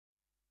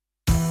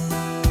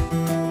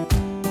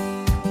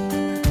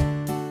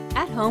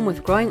Home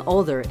with Growing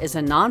Older is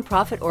a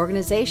nonprofit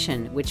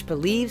organization which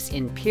believes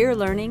in peer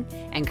learning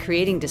and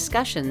creating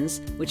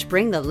discussions which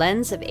bring the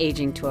lens of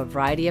aging to a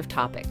variety of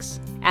topics.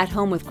 At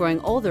Home with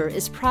Growing Older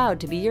is proud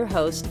to be your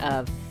host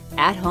of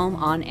At Home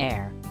on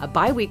Air, a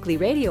bi-weekly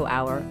radio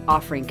hour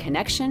offering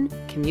connection,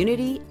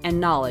 community, and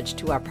knowledge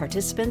to our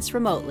participants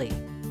remotely.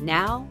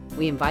 Now,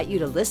 we invite you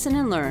to listen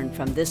and learn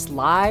from this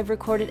live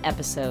recorded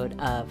episode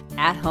of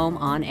At Home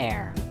on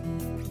Air.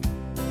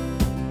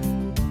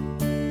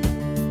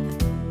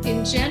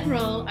 In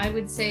general, I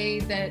would say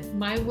that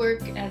my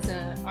work as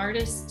an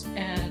artist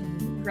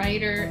and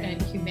writer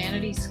and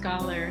humanities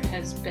scholar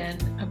has been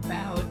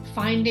about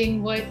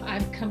finding what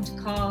I've come to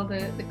call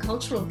the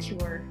cultural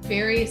cure,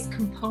 various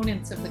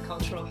components of the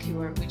cultural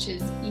cure, which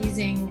is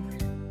easing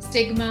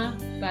stigma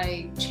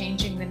by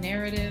changing the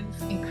narrative,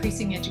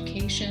 increasing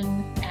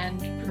education,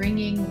 and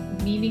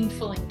bringing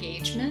meaningful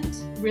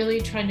engagement,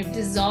 really trying to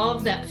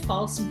dissolve that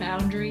false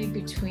boundary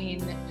between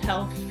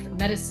health,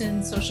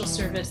 medicine, social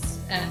service,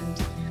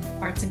 and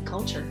arts and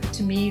culture.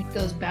 To me,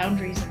 those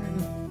boundaries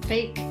are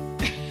fake,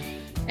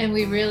 and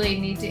we really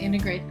need to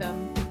integrate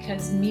them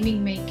because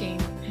meaning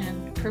making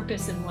and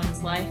purpose in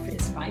one's life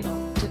is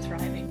vital to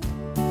thriving.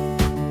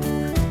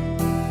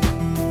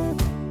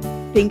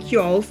 Thank you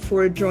all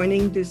for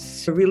joining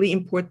this really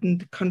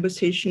important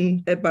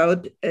conversation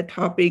about a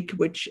topic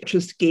which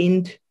just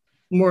gained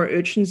more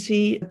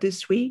urgency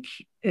this week.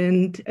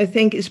 And I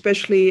thank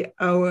especially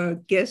our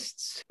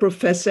guests,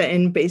 Professor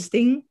Ann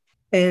Basting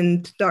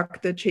and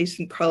Dr.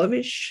 Jason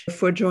Karlovich,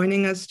 for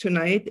joining us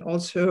tonight.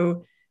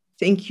 Also,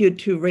 thank you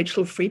to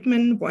Rachel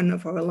Friedman, one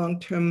of our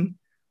long-term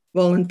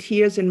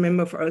volunteers and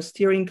member of our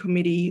steering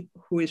committee,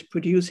 who is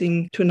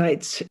producing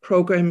tonight's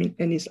program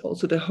and is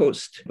also the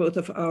host. Both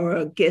of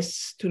our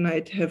guests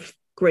tonight have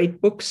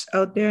great books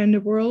out there in the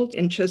world.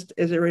 And just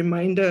as a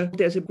reminder,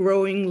 there's a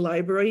growing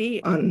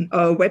library on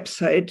our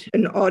website,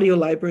 an audio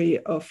library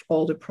of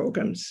all the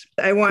programs.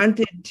 I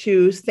wanted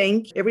to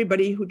thank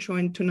everybody who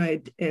joined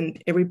tonight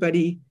and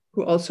everybody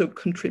who also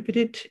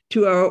contributed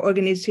to our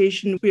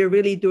organization. We are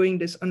really doing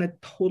this on a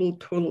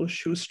total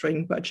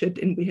shoestring budget,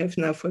 and we have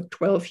now for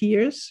 12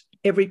 years.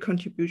 Every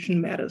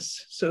contribution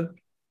matters. So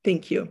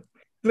thank you.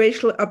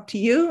 Rachel, up to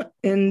you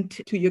and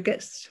to your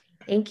guests.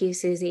 Thank you,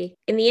 Susie.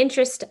 In the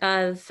interest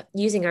of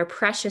using our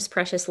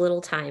precious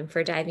little time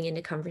for diving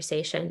into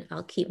conversation,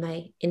 I'll keep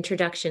my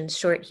introduction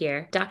short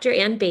here. Dr.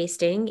 Ann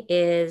Basting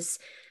is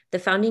the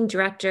founding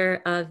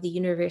director of the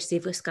University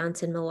of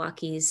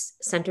Wisconsin-Milwaukee's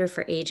Center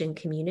for Age and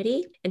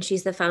Community, and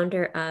she's the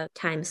founder of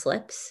Time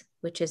Slips,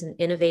 which is an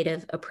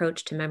innovative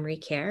approach to memory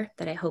care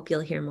that I hope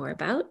you'll hear more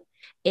about.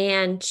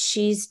 And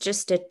she's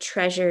just a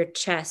treasure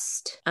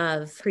chest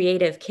of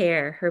creative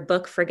care. Her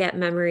book, Forget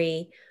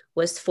Memory,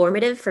 was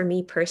formative for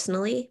me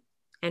personally,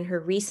 and her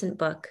recent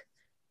book,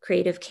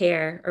 Creative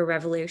Care, A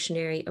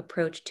Revolutionary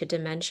Approach to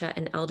Dementia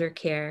and Elder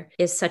Care,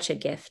 is such a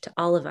gift to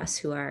all of us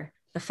who are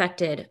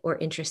affected or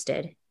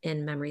interested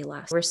in memory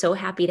loss. We're so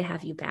happy to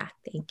have you back.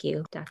 Thank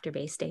you, Dr.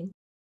 Basting.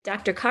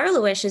 Dr.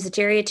 Karlovich is a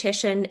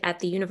geriatrician at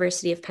the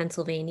University of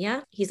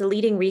Pennsylvania. He's a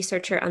leading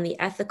researcher on the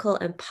ethical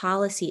and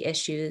policy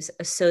issues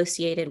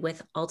associated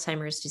with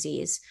Alzheimer's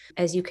disease.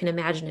 As you can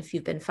imagine, if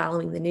you've been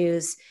following the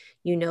news,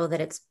 you know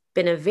that it's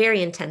been a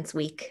very intense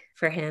week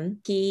for him.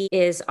 He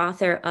is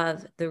author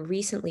of the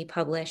recently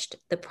published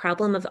The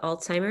Problem of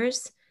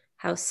Alzheimer's: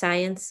 How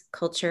Science,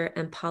 Culture,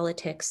 and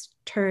Politics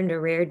Turned a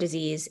Rare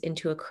Disease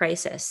into a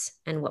Crisis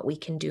and What We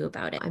Can Do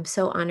About it. I'm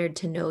so honored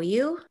to know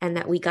you and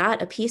that we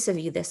got a piece of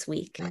you this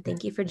week.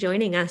 Thank you for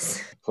joining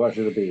us.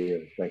 Pleasure to be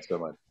here. Thanks so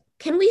much.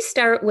 Can we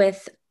start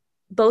with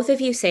both of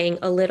you saying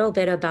a little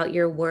bit about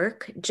your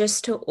work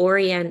just to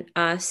orient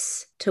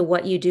us to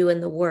what you do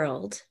in the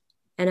world?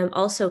 And I'm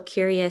also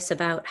curious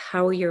about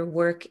how your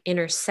work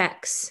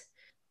intersects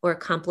or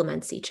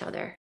complements each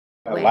other.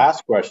 The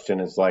last question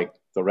is like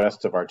the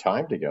rest of our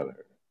time together,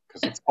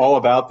 because it's all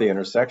about the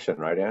intersection,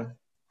 right, Ann?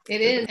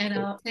 It is. And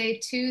I'll say,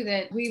 too,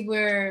 that we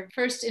were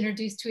first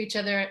introduced to each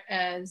other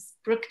as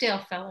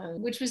Brookdale Fellows,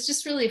 which was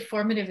just really a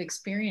formative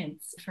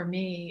experience for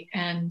me.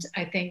 And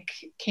I think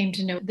came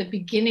to know the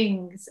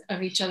beginnings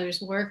of each other's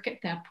work at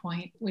that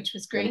point, which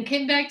was great. And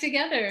came back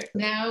together.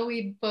 Now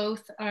we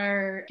both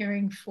are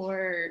caring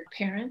for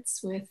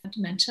parents with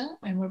dementia,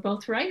 and we're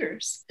both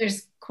writers.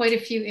 There's quite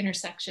a few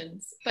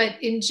intersections.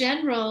 But in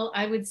general,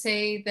 I would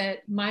say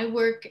that my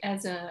work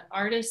as an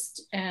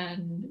artist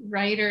and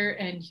writer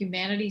and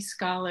humanities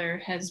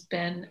scholar has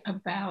been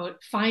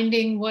about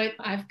finding what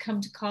I've come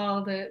to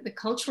call the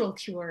cultural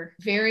cure,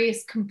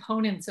 various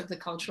components of the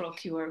cultural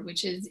cure,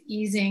 which is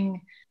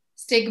easing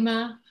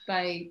stigma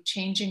by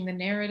changing the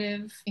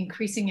narrative,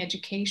 increasing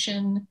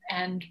education,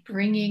 and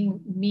bringing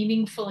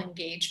meaningful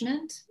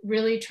engagement,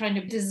 really trying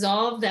to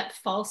dissolve that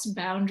false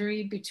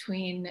boundary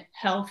between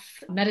health,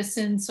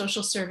 medicine,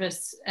 social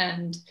service,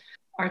 and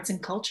arts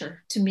and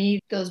culture. To me,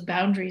 those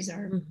boundaries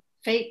are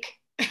fake.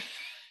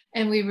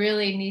 And we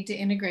really need to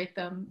integrate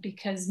them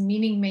because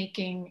meaning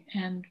making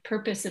and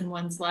purpose in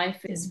one's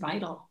life is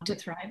vital to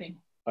thriving.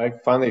 I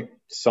finally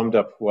summed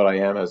up what I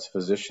am as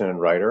physician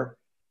and writer.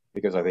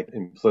 because I think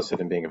implicit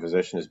in being a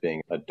physician is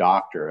being a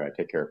doctor. I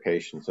take care of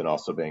patients, and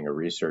also being a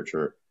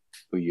researcher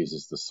who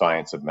uses the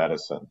science of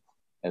medicine.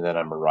 And then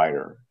I'm a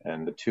writer,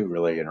 and the two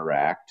really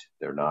interact.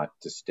 They're not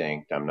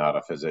distinct. I'm not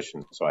a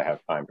physician, so I have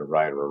time to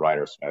write, or a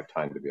writer, so I have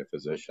time to be a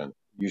physician.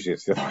 Usually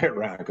it's the other way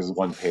around because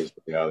one pays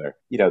for the other.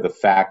 The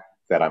fact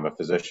that I'm a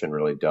physician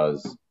really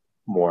does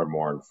more and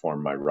more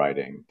inform my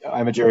writing.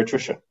 I'm a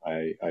geriatrician.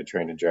 I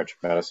trained in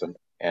geriatric medicine,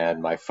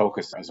 and my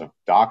focus as a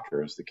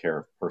doctor is the care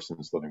of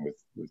persons living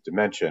with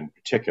dementia in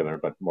particular,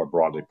 but more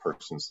broadly,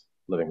 persons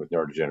living with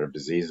neurodegenerative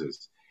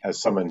diseases.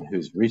 As someone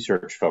whose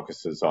research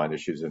focuses on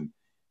issues in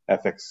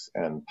ethics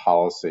and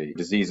policy,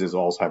 diseases,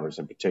 Alzheimer's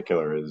in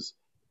particular, is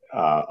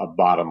a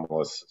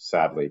bottomless,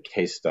 sadly,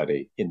 case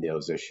study in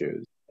those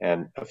issues.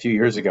 And a few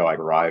years ago, I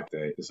arrived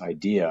at this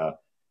idea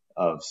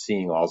of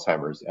seeing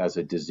Alzheimer's as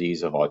a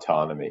disease of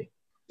autonomy.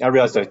 I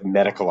realized I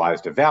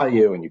medicalized a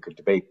value, and you could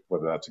debate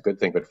whether that's a good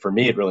thing, but for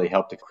me, it really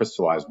helped to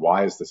crystallize,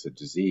 why is this a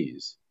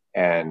disease?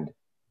 And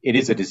it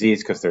is a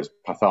disease because there's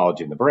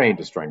pathology in the brain,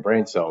 destroying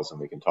brain cells,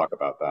 and we can talk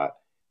about that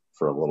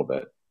for a little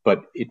bit.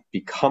 But it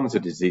becomes a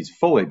disease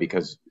fully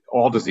because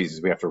all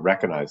diseases, we have to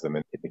recognize them.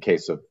 And in the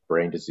case of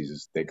brain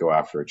diseases, they go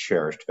after a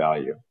cherished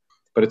value.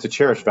 But it's a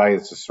cherished value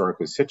that's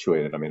historically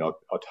situated. I mean,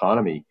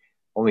 autonomy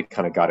only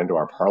kind of got into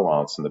our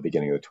parlance in the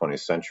beginning of the 20th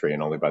century,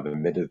 and only by the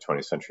mid of the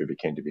 20th century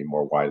became to be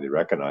more widely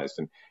recognized.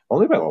 And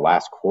only by the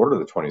last quarter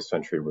of the 20th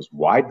century was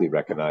widely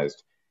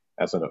recognized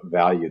as a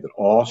value that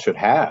all should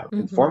have.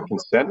 Mm-hmm. Informed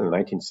consent in the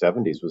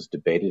 1970s was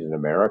debated in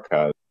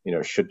America.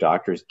 Should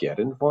doctors get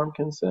informed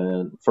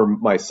consent? For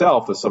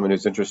myself, as someone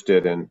who's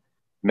interested in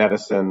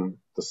medicine,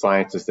 the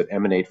sciences that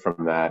emanate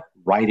from that,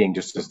 writing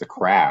just as the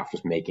craft,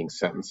 just making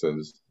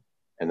sentences,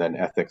 and then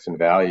ethics and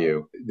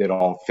value, that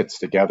all fits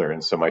together.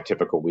 And so my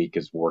typical week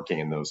is working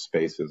in those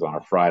spaces. On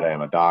a Friday,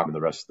 I'm a doc, and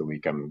the rest of the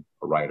week, I'm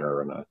a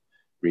writer and a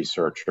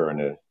researcher and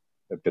a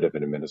bit of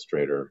an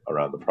administrator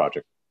around the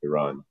project we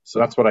run. So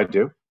that's what I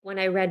do. When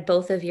I read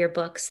both of your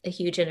books, a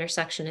huge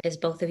intersection is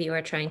both of you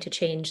are trying to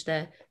change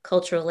the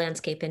cultural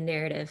landscape and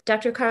narrative.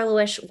 Dr.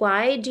 Karlawish,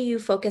 why do you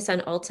focus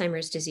on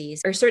Alzheimer's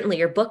disease? Or certainly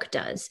your book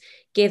does,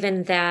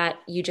 given that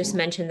you just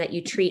mentioned that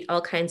you treat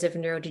all kinds of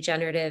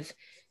neurodegenerative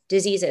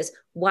diseases.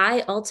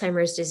 Why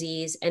Alzheimer's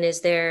disease? And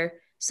is there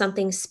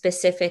something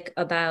specific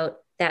about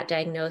that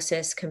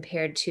diagnosis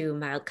compared to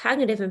mild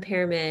cognitive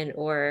impairment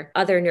or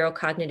other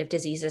neurocognitive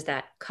diseases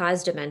that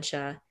cause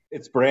dementia?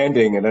 It's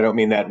branding, and I don't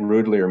mean that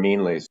rudely or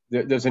meanly.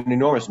 There's an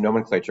enormous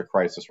nomenclature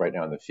crisis right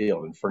now in the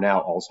field. And for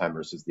now,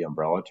 Alzheimer's is the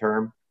umbrella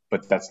term,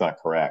 but that's not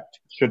correct.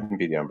 It shouldn't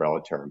be the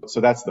umbrella term. So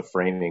that's the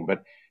framing.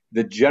 But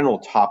the general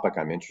topic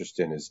I'm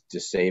interested in is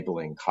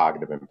disabling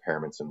cognitive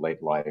impairments in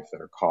late life that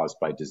are caused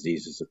by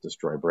diseases that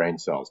destroy brain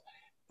cells.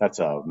 That's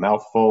a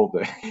mouthful.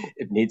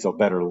 It needs a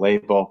better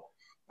label.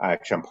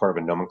 Actually, I'm part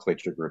of a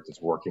nomenclature group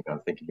that's working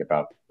on thinking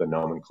about the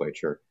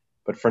nomenclature.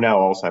 But for now,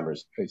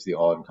 Alzheimer's is the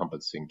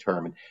all-encompassing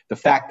term. And the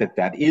fact that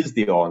that is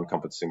the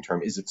all-encompassing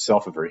term is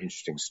itself a very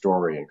interesting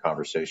story and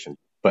conversation.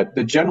 But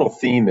the general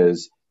theme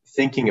is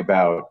thinking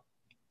about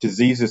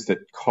diseases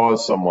that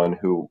cause someone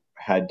who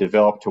had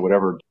developed to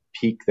whatever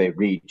peak they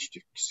reached,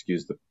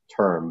 excuse the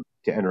term,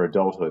 to enter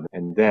adulthood.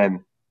 And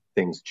then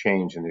things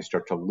change and they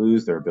start to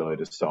lose their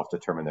ability to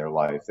self-determine their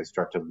life. They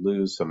start to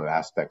lose some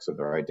aspects of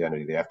their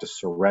identity. They have to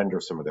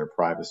surrender some of their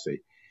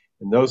privacy.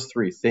 And those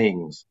three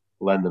things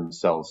lend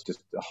themselves to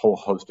a whole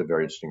host of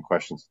very interesting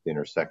questions at the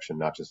intersection,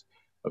 not just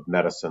of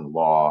medicine,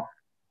 law,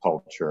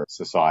 culture,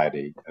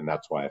 society. And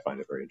that's why I find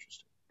it very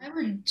interesting. I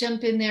would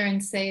jump in there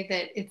and say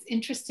that it's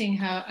interesting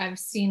how I've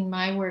seen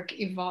my work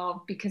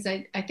evolve, because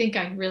I think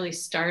I really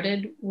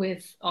started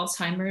with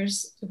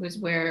Alzheimer's. It was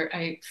where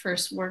I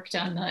first worked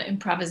on the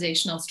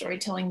improvisational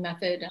storytelling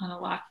method on a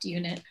locked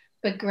unit.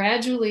 But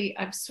gradually,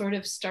 I've sort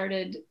of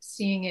started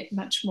seeing it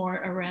much more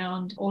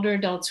around older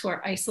adults who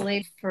are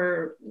isolated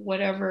for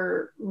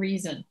whatever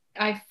reason.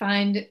 I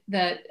find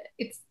that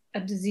it's a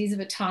disease of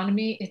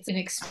autonomy. It's an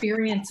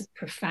experience of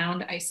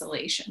profound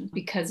isolation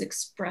because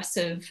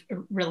expressive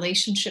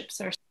relationships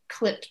are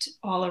clipped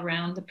all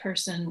around the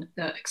person,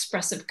 the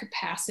expressive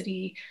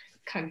capacity,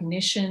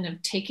 cognition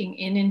of taking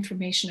in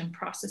information and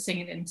processing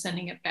it and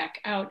sending it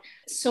back out.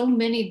 So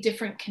many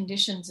different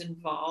conditions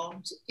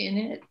involved in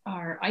it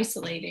are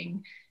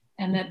isolating,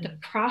 and that the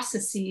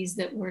processes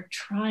that we're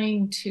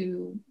trying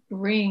to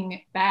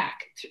bring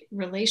back,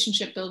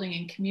 relationship building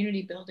and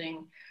community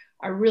building,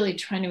 are really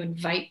trying to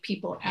invite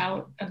people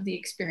out of the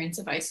experience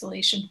of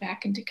isolation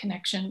back into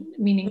connection,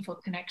 meaningful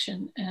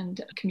connection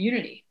and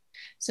community.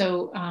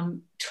 So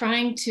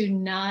trying to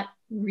not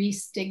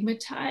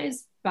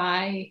re-stigmatize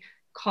by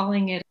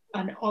calling it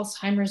an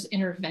Alzheimer's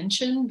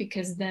intervention,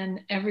 because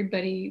then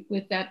everybody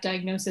with that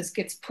diagnosis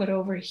gets put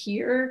over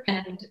here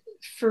and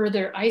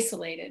further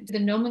isolated. The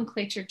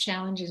nomenclature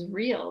challenge is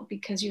real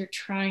because you're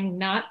trying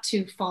not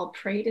to fall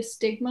prey to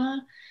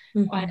stigma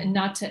and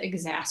not to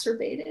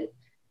exacerbate it,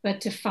 but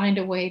to find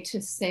a way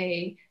to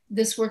say,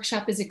 this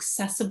workshop is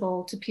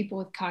accessible to people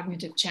with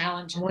cognitive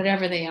challenge,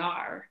 whatever they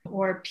are,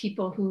 or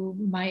people who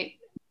might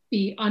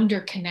be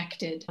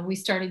underconnected. We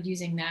started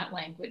using that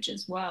language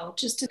as well,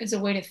 just as a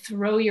way to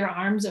throw your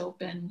arms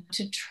open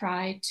to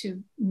try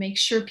to make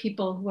sure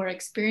people who are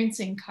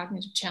experiencing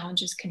cognitive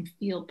challenges can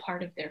feel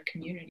part of their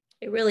community.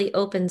 It really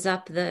opens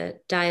up the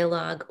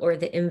dialogue or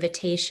the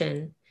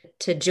invitation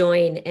to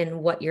join in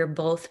what you're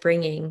both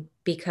bringing,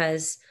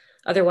 because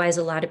otherwise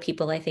a lot of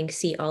people, I think,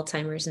 see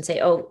Alzheimer's and say,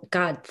 oh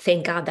God,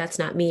 thank God that's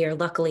not me, or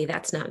luckily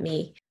that's not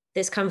me.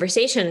 This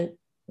conversation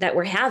that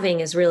we're having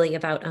is really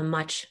about a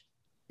much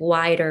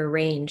wider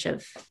range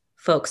of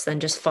folks than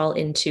just fall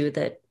into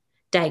the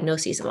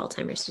diagnoses of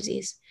Alzheimer's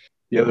disease.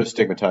 The other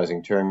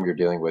stigmatizing term you're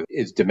dealing with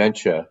is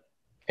dementia.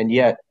 And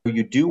yet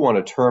you do want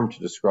a term to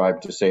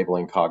describe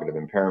disabling cognitive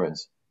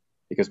impairments,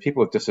 because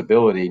people with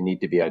disability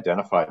need to be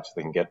identified so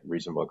they can get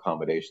reasonable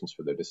accommodations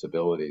for their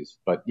disabilities.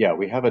 But yeah,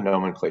 we have a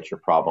nomenclature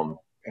problem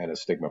and a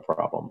stigma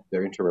problem.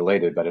 They're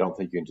interrelated, but I don't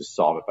think you can just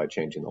solve it by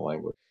changing the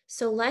language.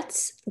 So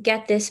let's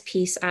get this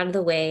piece out of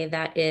the way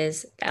that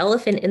is the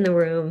elephant in the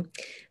room,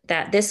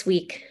 that this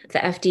week the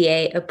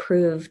FDA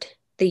approved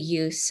the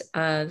use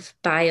of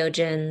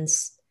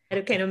Biogen's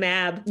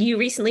aducanumab. You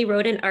recently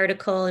wrote an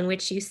article in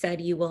which you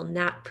said you will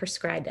not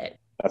prescribe it.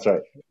 That's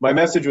right. My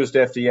message was to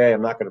FDA,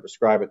 I'm not going to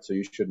prescribe it, so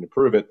you shouldn't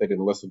approve it. They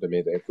didn't listen to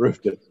me. They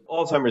approved it.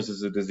 Alzheimer's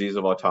is a disease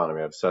of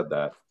autonomy. I've said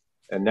that.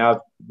 And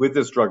now with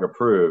this drug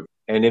approved,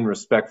 and in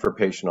respect for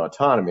patient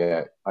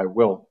autonomy, I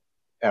will,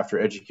 after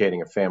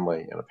educating a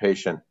family and a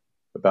patient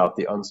about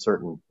the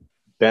uncertain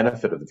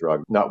benefit of the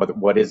drug, not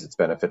what is its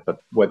benefit, but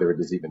whether it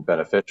is even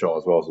beneficial,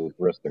 as well as its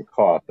risk and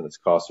cost, and its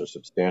costs are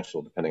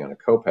substantial depending on a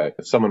copay.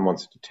 If someone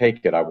wants to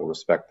take it, I will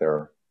respect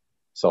their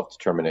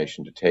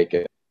self-determination to take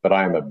it, but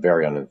I am a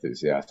very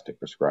unenthusiastic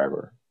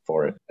prescriber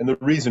for it. And the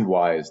reason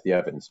why is the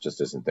evidence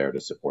just isn't there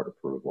to support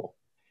approval.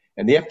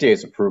 And the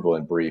FDA's approval,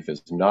 in brief,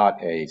 is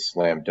not a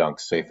slam dunk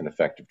safe and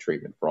effective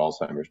treatment for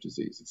Alzheimer's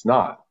disease. It's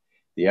not.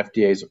 The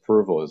FDA's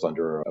approval is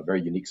under a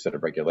very unique set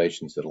of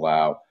regulations that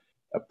allow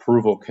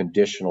approval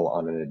conditional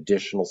on an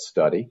additional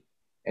study,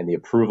 and the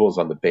approval is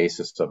on the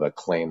basis of a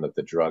claim that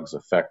the drug's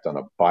effect on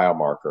a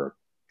biomarker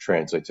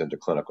translates into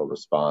clinical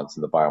response,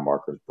 and the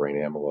biomarker is brain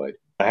amyloid.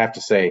 I have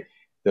to say,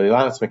 the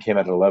announcement came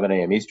out at 11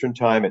 a.m. Eastern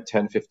Time. At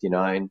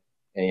 10:59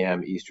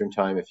 a.m. Eastern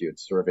Time, if you had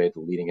surveyed the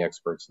leading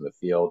experts in the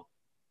field,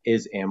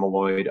 is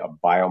amyloid a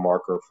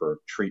biomarker for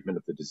treatment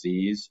of the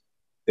disease?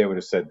 They would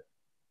have said,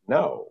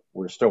 no,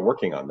 we're still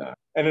working on that.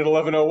 And at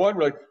 11:01,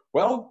 we're like,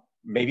 well,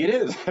 maybe it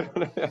is.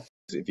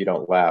 If you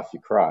don't laugh, you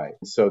cry.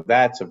 So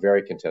that's a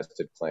very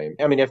contested claim.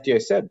 I mean,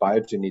 FDA said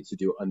Biogen needs to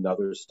do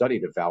another study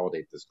to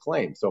validate this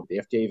claim. So the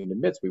FDA even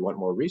admits we want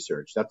more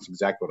research. That's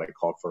exactly what I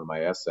called for in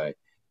my essay.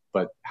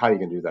 But how are you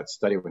going to do that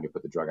study when you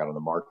put the drug out on the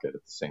market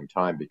at the same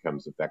time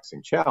becomes a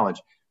vexing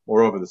challenge.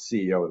 Moreover, the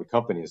CEO of the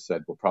company has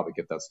said we'll probably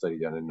get that study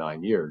done in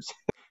 9 years.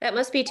 That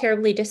must be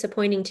terribly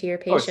disappointing to your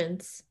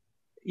patients.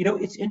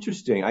 It's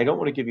interesting. I don't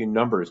want to give you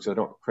numbers because I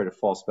don't create a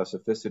false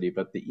specificity,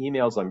 but the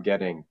emails I'm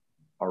getting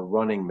are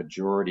running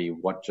majority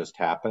what just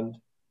happened,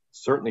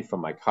 certainly from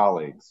my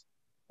colleagues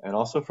and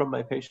also from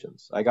my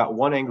patients. I got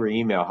one angry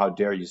email, how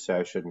dare you say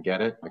I shouldn't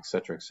get it, et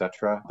cetera, et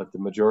cetera. But the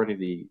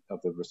majority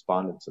of the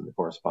respondents and the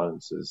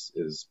correspondence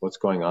is what's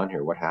going on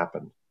here? What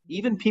happened?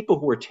 Even people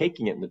who are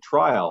taking it in the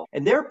trial,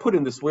 and they're put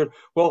in this weird,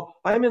 well,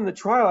 I'm in the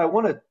trial, I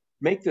want to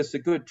make this a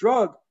good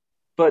drug,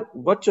 but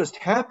what just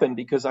happened?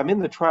 Because I'm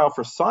in the trial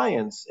for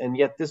science, and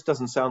yet this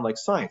doesn't sound like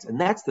science. And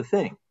that's the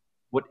thing.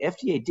 What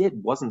FDA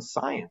did wasn't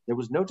science. There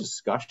was no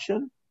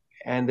discussion,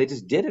 and they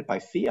just did it by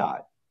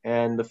fiat.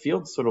 And the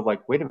field's sort of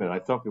like, wait a minute, I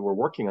thought we were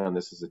working on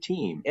this as a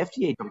team.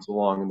 FDA comes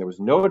along, and there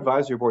was no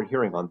advisory board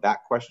hearing on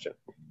that question.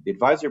 The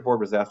advisory board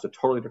was asked a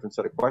totally different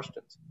set of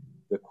questions.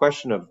 The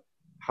question of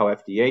how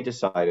FDA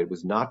decided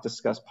was not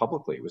discussed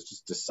publicly. It was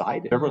just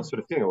decided. Everyone's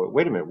sort of thinking,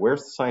 wait a minute,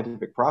 where's the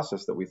scientific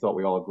process that we thought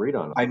we all agreed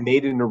on? I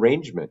made an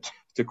arrangement,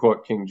 to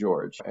quote King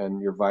George,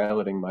 and you're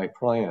violating my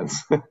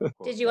plans.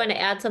 Did you want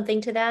to add something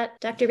to that,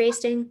 Dr.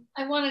 Basting?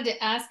 I wanted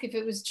to ask if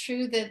it was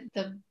true that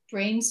the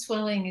brain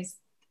swelling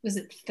was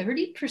it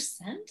 30%?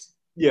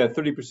 Yeah,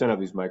 30%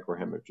 of these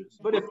microhemorrhages.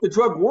 But if the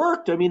drug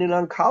worked, I mean, in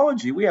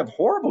oncology, we have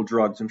horrible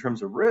drugs in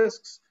terms of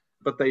risks,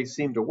 but they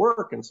seem to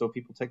work, and so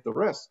people take the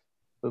risk.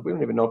 But we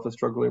don't even know if this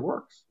drug really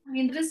works. I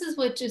mean, this is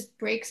what just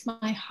breaks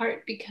my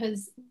heart,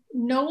 because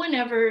no one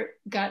ever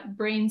got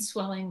brain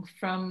swelling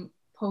from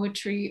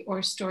poetry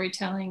or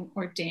storytelling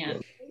or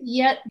dance.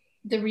 Yet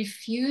the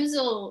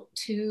refusal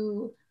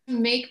to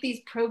make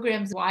these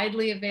programs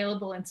widely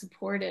available and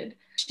supported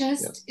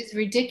just is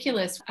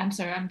ridiculous. I'm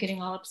sorry, I'm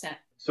getting all upset.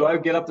 So I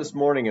get up this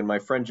morning and my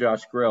friend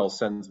Josh Grill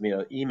sends me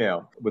an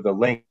email with a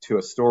link to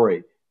a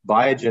story.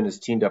 Biogen has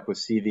teamed up with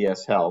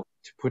CVS Health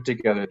to put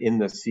together in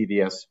the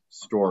CVS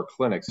store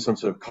clinics some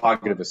sort of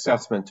cognitive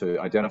assessment to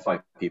identify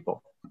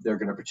people. They're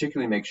going to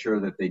particularly make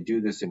sure that they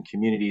do this in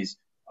communities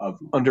of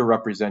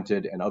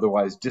underrepresented and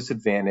otherwise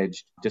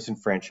disadvantaged,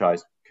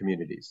 disenfranchised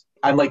communities.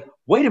 I'm like,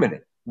 wait a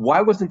minute.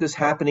 Why wasn't this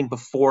happening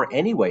before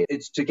anyway?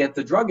 It's to get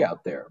the drug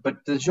out there.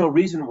 But there's no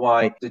reason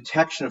why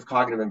detection of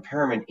cognitive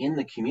impairment in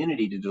the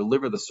community to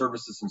deliver the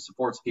services and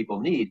supports people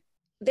need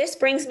This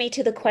brings me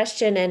to the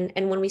question,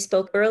 and when we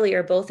spoke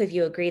earlier, both of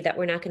you agreed that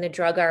we're not going to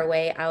drug our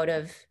way out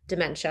of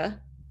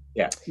dementia.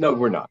 Yeah, no,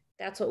 we're not.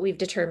 That's what we've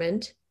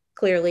determined,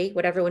 clearly,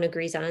 what everyone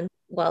agrees on.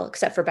 Well,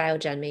 except for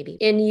Biogen, maybe.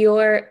 In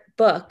your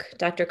book,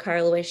 Dr.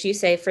 Karlowicz, you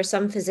say, for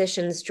some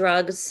physicians,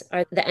 drugs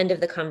are the end of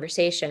the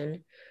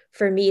conversation.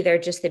 For me, they're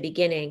just the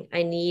beginning.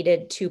 I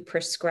needed to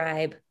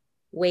prescribe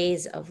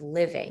ways of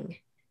living,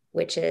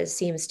 which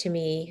seems to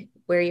me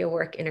where your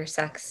work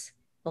intersects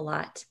a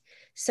lot.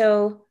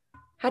 So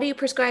how do you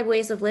prescribe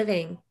ways of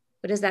living?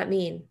 What does that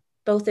mean?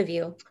 Both of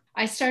you.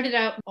 I started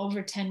out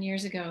over 10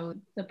 years ago,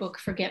 the book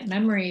Forget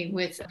Memory,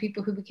 with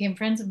people who became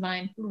friends of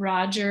mine.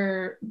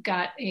 Roger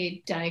got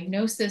a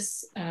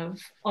diagnosis of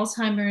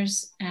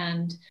Alzheimer's,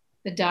 and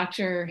the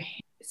doctor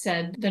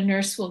said, the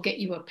nurse will get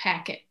you a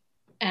packet.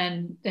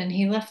 And then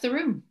he left the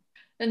room.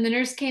 Then the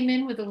nurse came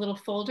in with a little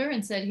folder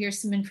and said,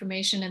 here's some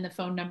information and the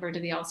phone number to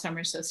the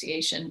Alzheimer's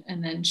Association.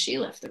 And then she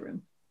left the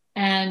room.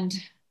 And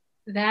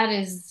that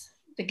is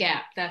the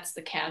gap. That's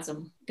the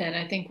chasm that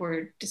I think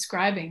we're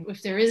describing.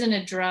 If there isn't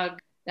a drug,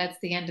 that's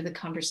the end of the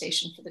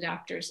conversation for the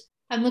doctors.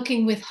 I'm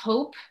looking with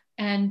hope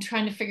and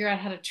trying to figure out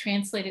how to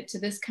translate it to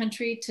this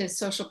country, to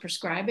social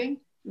prescribing,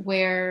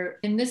 where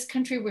in this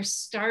country, we're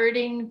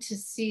starting to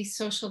see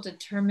social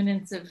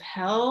determinants of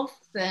health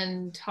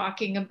and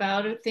talking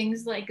about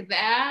things like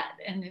that.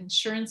 And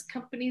insurance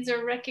companies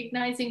are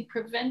recognizing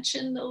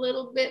prevention a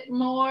little bit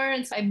more.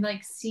 And so I'm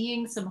like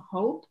seeing some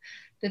hope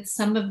that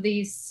some of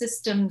these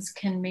systems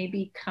can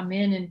maybe come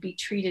in and be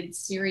treated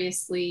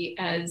seriously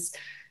as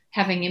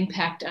having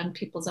impact on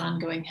people's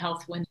ongoing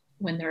health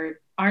when there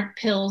aren't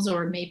pills,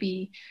 or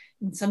maybe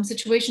in some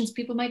situations,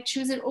 people might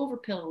choose it over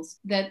pills,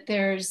 that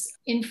there's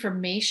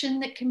information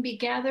that can be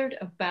gathered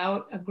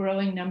about a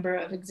growing number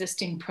of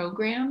existing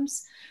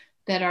programs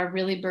that are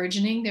really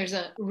burgeoning. There's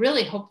a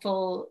really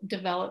hopeful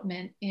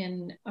development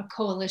in a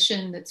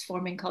coalition that's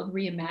forming called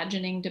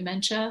Reimagining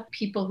Dementia,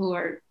 people who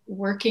are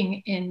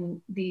working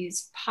in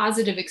these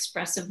positive,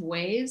 expressive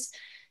ways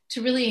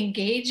to really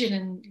engage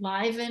and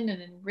enliven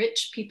and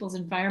enrich people's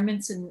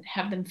environments and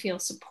have them feel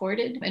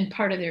supported and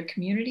part of their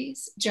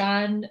communities.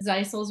 John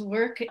Zeisel's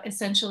work,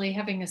 essentially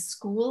having a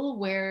school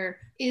where,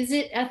 is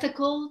it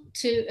ethical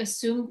to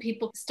assume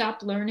people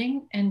stop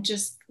learning and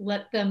just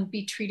let them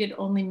be treated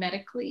only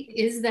medically?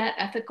 Is that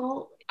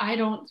ethical? I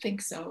don't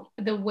think so.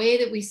 The way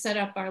that we set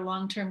up our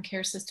long-term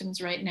care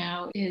systems right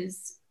now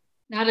is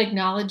not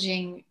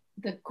acknowledging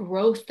the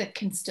growth that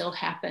can still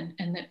happen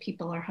and that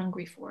people are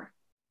hungry for.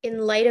 In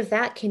light of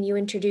that, can you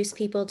introduce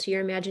people to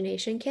your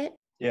imagination kit?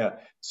 Yeah.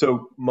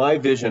 So my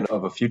vision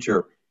of a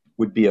future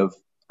would be of,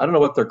 I don't know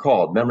what they're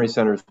called, memory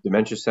centers,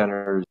 dementia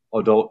centers,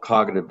 adult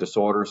cognitive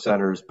disorder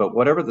centers, but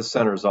whatever the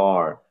centers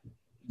are,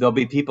 there'll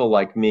be people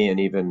like me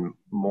and even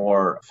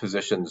more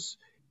physicians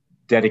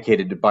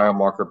dedicated to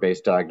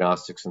biomarker-based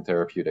diagnostics and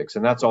therapeutics.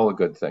 And that's all a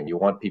good thing. You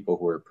want people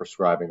who are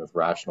prescribing with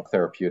rational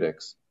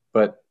therapeutics.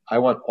 But I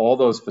want all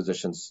those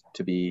physicians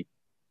to be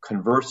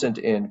conversant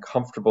in,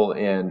 comfortable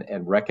in,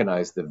 and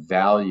recognize the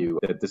value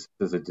that this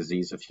is a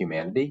disease of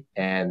humanity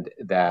and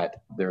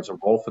that there's a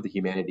role for the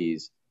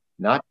humanities,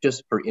 not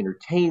just for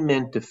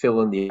entertainment to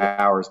fill in the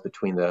hours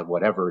between the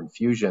whatever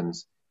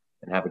infusions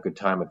and have a good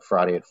time at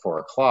Friday at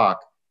 4:00,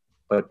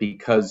 but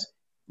because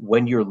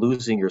when you're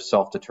losing your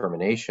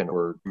self-determination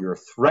or you're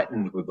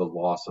threatened with the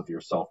loss of your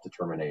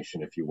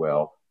self-determination, if you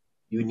will,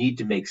 you need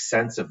to make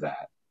sense of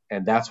that.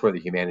 And that's where the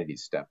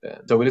humanities step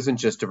in. So it isn't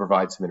just to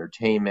provide some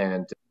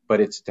entertainment, but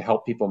it's to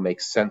help people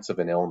make sense of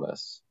an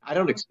illness. I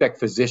don't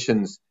expect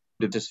physicians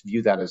to just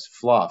view that as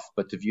fluff,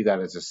 but to view that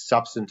as as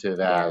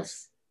substantive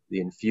as the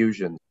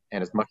infusion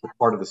and as much a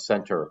part of the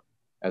center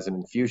as an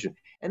infusion.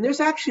 And there's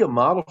actually a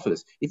model for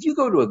this. If you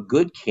go to a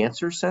good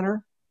cancer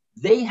center,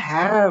 they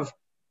have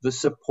the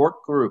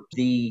support group,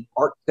 the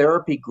art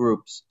therapy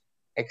groups,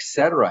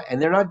 etc.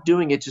 And they're not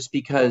doing it just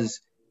because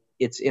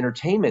it's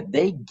entertainment.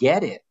 They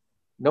get it.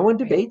 No one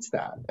debates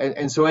that.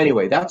 And so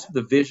anyway, that's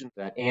the vision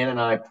that Anne and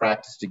I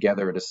practice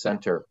together at a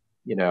center,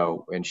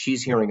 and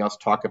she's hearing us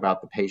talk about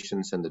the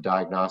patients and the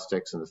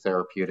diagnostics and the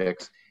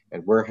therapeutics.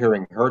 And we're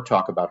hearing her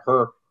talk about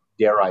her,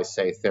 dare I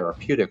say,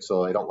 therapeutics,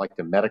 so I don't like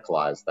to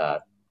medicalize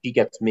that. She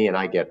gets me and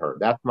I get her.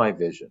 That's my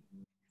vision.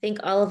 I think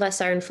all of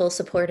us are in full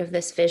support of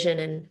this vision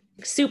and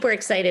super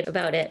excited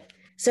about it.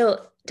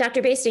 So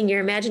Dr. Basting,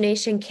 your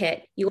imagination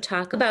kit, you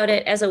talk about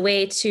it as a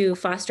way to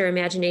foster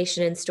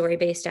imagination and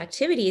story-based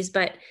activities,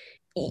 but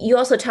you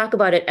also talk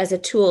about it as a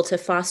tool to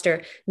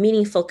foster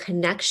meaningful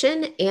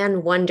connection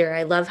and wonder.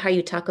 I love how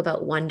you talk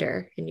about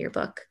wonder in your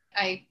book.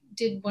 I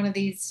did one of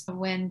these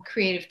when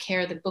Creative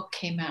Care, the book,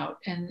 came out,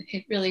 and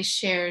it really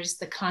shares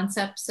the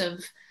concepts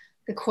of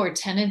the core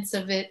tenets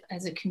of it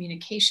as a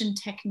communication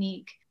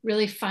technique,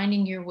 really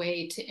finding your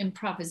way to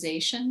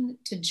improvisation,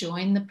 to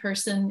join the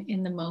person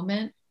in the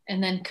moment,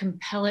 and then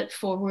compel it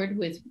forward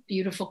with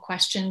beautiful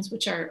questions,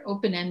 which are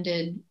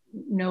open-ended,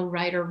 no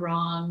right or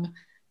wrong,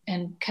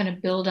 and kind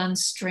of build on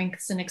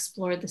strengths and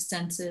explore the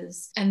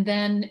senses. And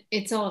then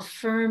it's all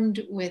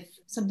affirmed with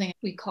something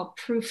we call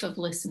proof of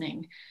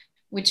listening,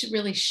 which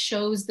really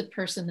shows the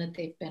person that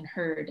they've been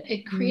heard.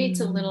 It creates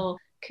a little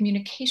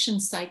communication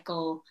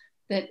cycle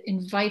that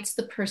invites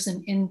the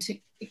person into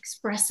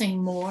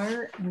expressing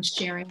more and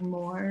sharing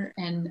more,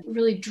 and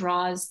really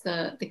draws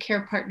the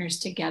care partners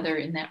together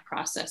in that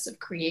process of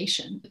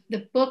creation.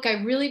 The book,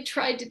 I really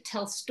tried to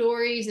tell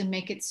stories and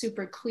make it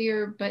super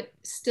clear, but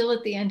still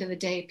at the end of the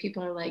day,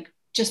 people are like,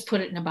 just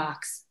put it in a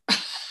box.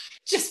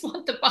 Just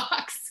want the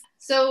box.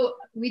 So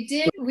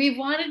we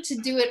wanted to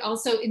do it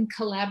also in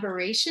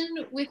collaboration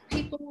with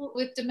people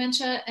with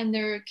dementia and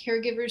their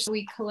caregivers.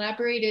 We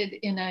collaborated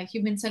in a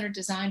human-centered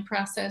design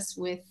process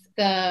with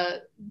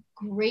the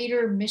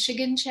Greater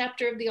Michigan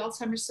chapter of the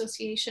Alzheimer's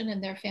Association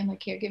and their family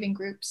caregiving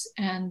groups,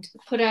 and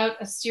put out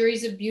a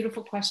series of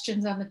beautiful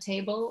questions on the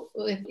table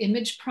with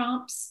image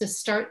prompts to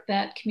start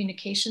that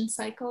communication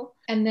cycle,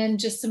 and then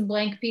just some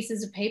blank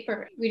pieces of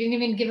paper. We didn't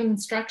even give them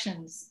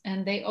instructions,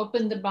 and they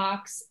opened the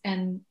box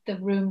and the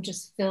room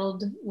just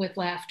filled with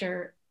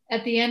laughter.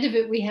 At the end of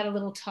it, we had a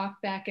little talk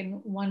back,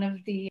 and one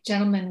of the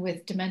gentlemen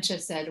with dementia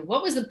said,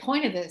 "What was the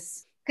point of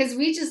this?" Because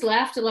we just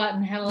laughed a lot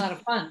and had a lot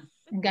of fun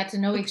and got to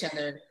know each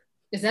other.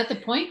 Is that the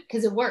point?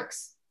 Because it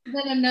works.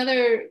 Then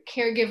another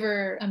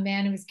caregiver, a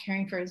man who was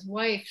caring for his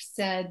wife,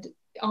 said,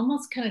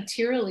 almost kind of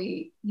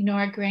tearily,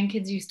 our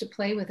grandkids used to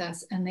play with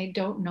us and they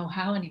don't know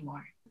how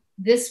anymore.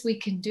 This we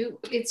can do.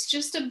 It's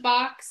just a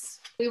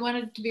box. We want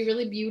it to be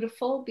really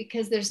beautiful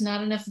because there's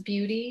not enough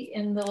beauty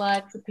in the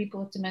lives of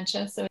people with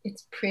dementia. So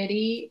it's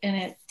pretty and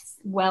it's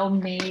well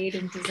made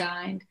and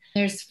designed.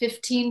 There's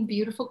 15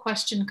 beautiful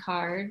question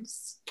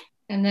cards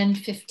and then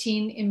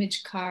 15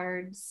 image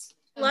cards.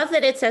 I love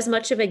that it's as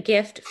much of a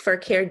gift for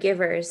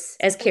caregivers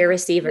as care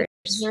receivers.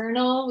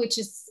 Journal, which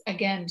is,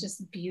 again,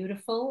 just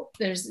beautiful.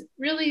 There's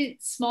really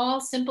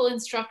small, simple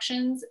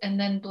instructions and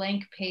then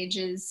blank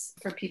pages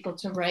for people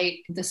to write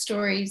the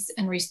stories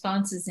and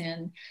responses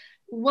in.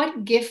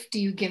 What gift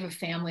do you give a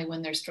family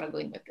when they're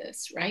struggling with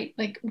this, right?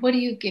 Like, what do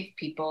you give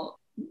people?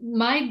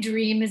 My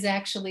dream is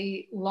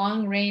actually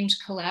long range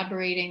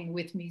collaborating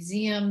with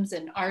museums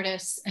and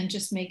artists and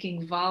just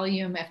making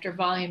volume after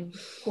volume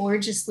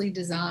gorgeously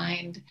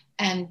designed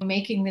and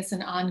making this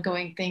an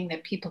ongoing thing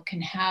that people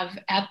can have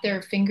at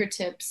their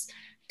fingertips,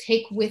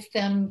 take with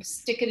them,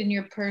 stick it in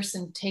your purse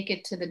and take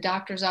it to the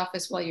doctor's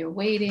office while you're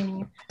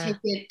waiting, take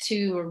it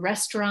to a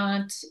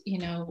restaurant,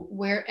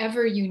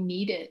 wherever you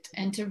need it,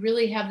 and to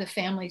really have the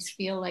families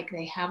feel like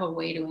they have a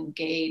way to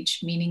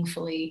engage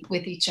meaningfully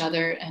with each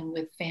other and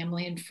with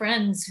family and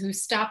friends who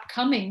stop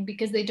coming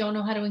because they don't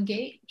know how to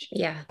engage.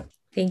 Yeah.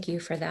 Thank you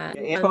for that.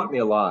 It taught me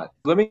a lot.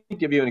 Let me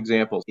give you an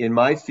example. In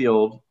my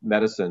field,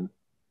 medicine,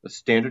 the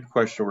standard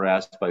question we're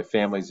asked by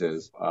families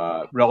is,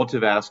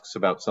 relative asks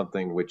about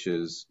something which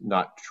is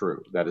not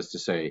true. That is to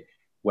say,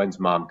 when's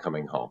mom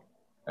coming home?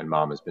 And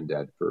mom has been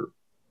dead for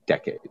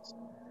decades.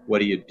 What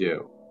do you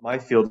do? My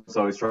field is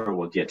always struggle.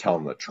 Well, do you tell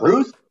them the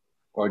truth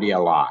or do you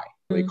lie?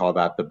 We call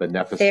that the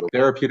beneficent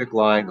therapeutic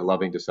lying, the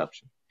loving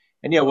deception.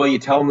 And you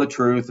tell them the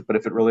truth, but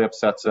if it really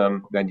upsets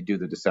them, then you do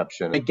the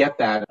deception. I get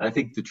that. I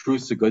think the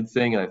truth's a good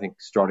thing. And I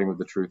think starting with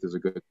the truth is a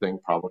good thing,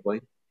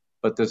 probably.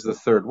 But there's the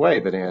third way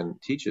that Anne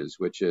teaches,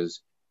 which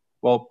is,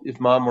 well,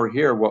 if mom were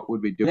here, what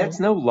would we do? That's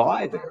no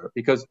lie there,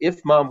 because if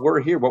mom were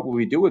here, what would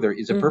we do with her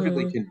is a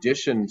perfectly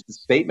conditioned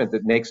statement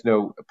that makes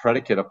no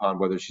predicate upon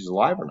whether she's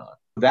alive or not.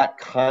 That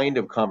kind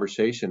of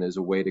conversation is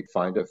a way to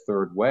find a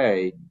third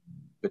way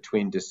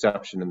between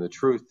deception and the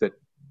truth that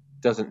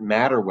doesn't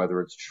matter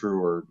whether it's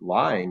true or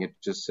lying. It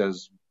just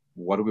says,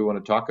 what do we want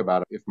to talk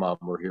about if mom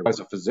were here? As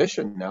a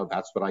physician, now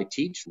that's what I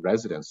teach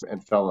residents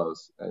and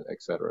fellows,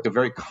 et cetera. It's a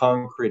very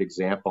concrete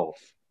example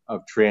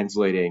of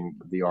translating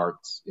the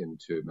arts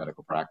into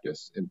medical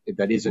practice. And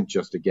that isn't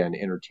just, again,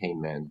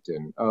 entertainment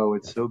and, oh,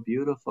 it's so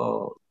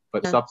beautiful,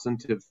 but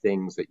substantive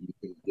things that you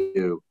can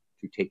do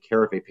to take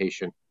care of a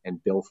patient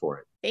and bill for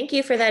it. Thank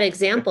you for that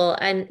example.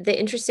 And the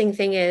interesting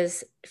thing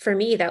is, for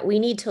me, that we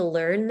need to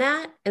learn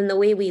that. And the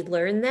way we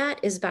learn that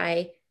is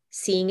by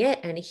seeing it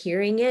and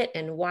hearing it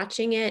and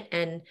watching it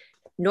and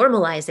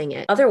normalizing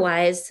it.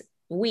 Otherwise,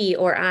 we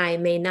or I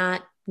may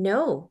not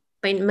know,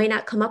 may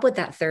not come up with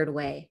that third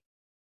way.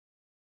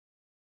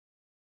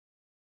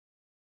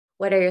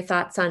 What are your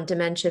thoughts on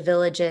dementia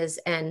villages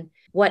and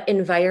what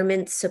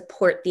environments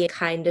support the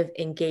kind of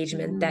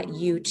engagement that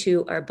you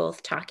two are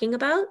both talking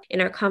about?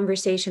 In our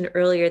conversation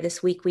earlier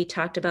this week, we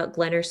talked about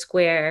Glenner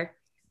Square,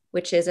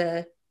 which is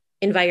an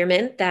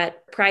environment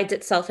that prides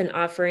itself in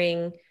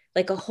offering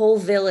like a whole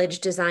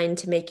village designed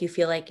to make you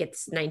feel like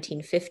it's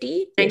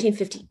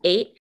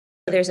 1958.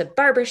 There's a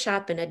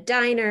barbershop and a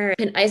diner,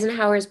 and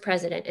Eisenhower's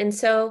president. And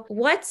so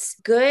what's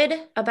good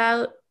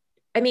about,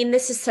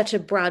 this is such a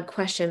broad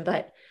question,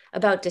 but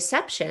about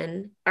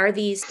deception, are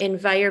these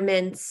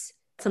environments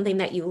something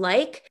that you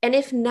like? And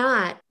if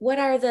not, what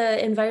are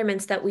the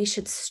environments that we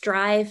should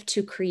strive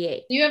to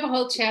create? You have a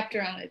whole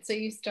chapter on it, so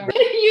you start.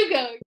 You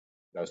go.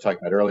 I was talking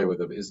about earlier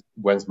is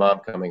when's mom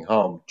coming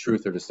home,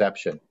 truth or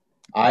deception?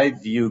 I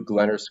view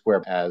Glenner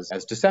Square as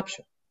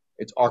deception.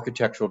 It's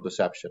architectural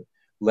deception.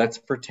 Let's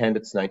pretend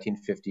it's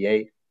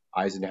 1958.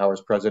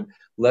 Eisenhower's president.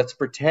 Let's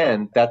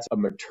pretend that's a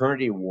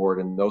maternity ward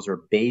and those are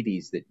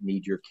babies that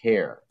need your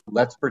care.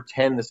 Let's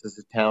pretend this is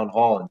a town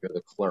hall and you're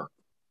the clerk.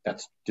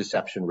 That's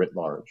deception writ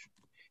large.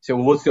 So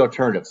what's the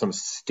alternative? Some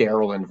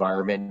sterile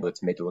environment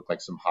that's made to look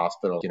like some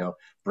hospital,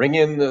 bring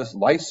in this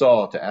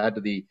Lysol to add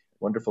to the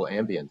wonderful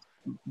ambience.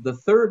 The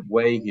third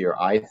way here,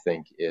 I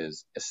think,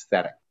 is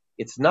aesthetic.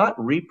 It's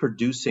not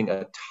reproducing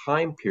a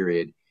time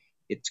period.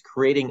 It's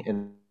creating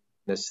an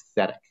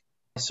aesthetic.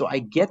 So I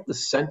get the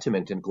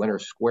sentiment in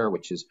Glenner Square,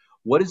 which is,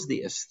 what is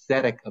the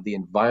aesthetic of the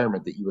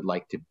environment that you would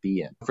like to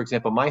be in? For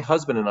example, my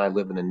husband and I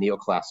live in a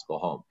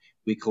neoclassical home.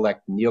 We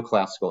collect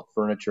neoclassical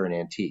furniture and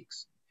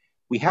antiques.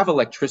 We have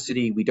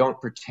electricity. We don't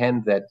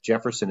pretend that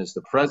Jefferson is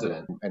the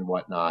president and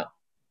whatnot.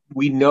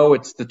 We know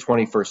it's the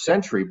 21st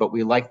century, but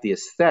we like the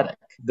aesthetic.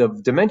 The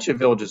dementia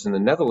villages in the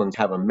Netherlands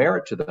have a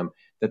merit to them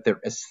that they're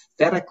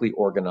aesthetically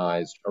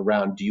organized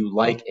around, do you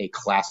like a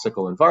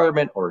classical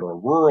environment or a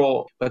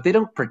rural? But they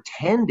don't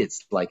pretend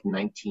it's like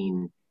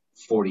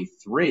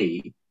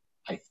 1943,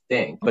 I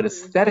think. But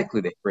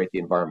aesthetically, they create the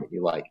environment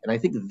you like. And I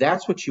think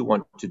that's what you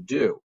want to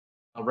do.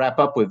 I'll wrap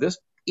up with this.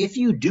 If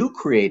you do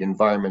create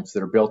environments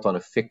that are built on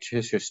a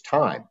fictitious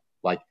time,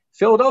 like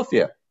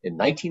Philadelphia in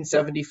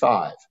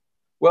 1975,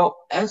 well,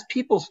 as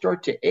people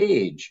start to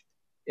age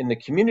in the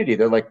community,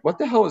 they're like, what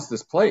the hell is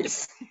this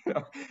place?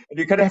 And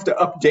you kind of have to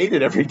update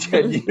it every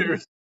 10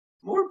 years.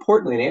 More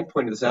importantly, and Anne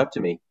pointed this out to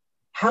me,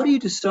 how do you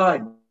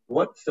decide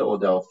what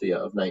Philadelphia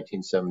of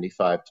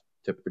 1975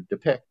 to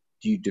depict?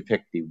 Do you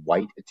depict the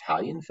white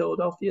Italian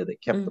Philadelphia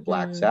that kept the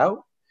blacks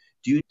out?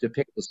 Do you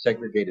depict the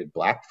segregated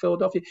black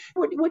Philadelphia?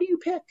 What do you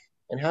pick?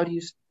 And how do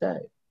you say?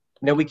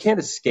 Now, we can't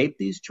escape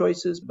these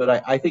choices, but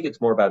I think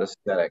it's more about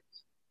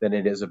aesthetics than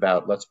it is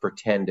about, let's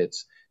pretend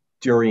it's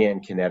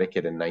Darien,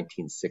 Connecticut in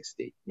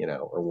 1960,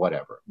 or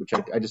whatever, which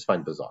I just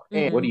find bizarre.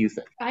 And what do you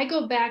think? I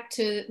go back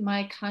to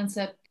my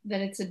concept that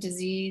it's a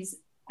disease.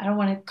 I don't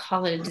want to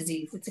call it a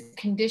disease. It's a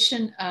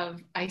condition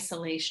of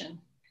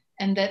isolation.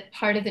 And that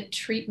part of the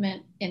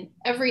treatment in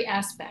every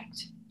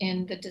aspect,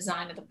 in the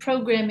design of the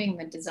programming,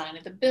 the design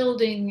of the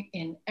building,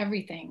 in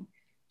everything,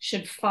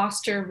 should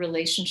foster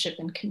relationship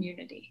and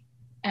community.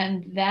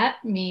 And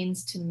that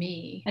means to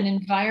me an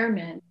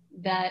environment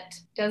that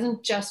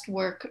doesn't just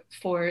work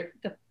for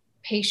the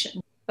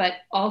patient, but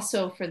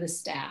also for the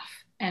staff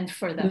and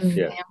for the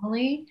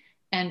family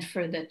and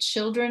for the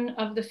children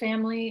of the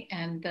family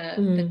and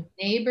the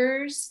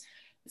neighbors,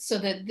 so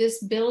that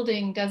this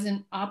building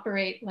doesn't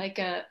operate like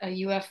a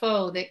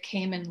UFO that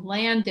came and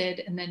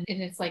landed and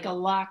it's like a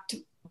locked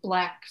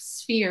black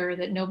sphere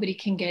that nobody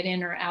can get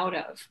in or out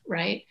of,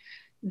 right?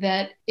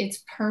 That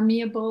it's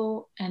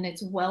permeable and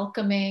it's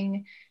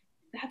welcoming.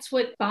 That's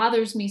what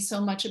bothers me so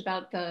much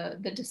about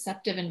the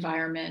deceptive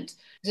environment.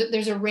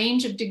 There's a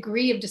range of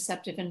degree of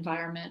deceptive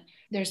environment.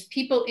 There's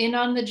people in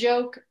on the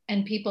joke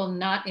and people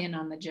not in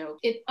on the joke.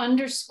 It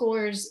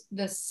underscores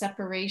the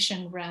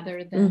separation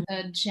rather than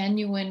a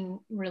genuine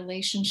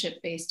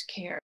relationship-based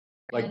care.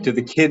 Like, do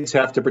the kids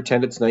have to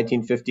pretend it's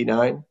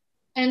 1959?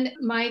 And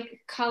my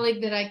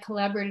colleague that I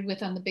collaborated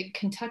with on the Big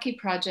Kentucky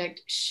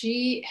Project,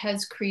 she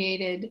has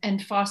created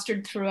and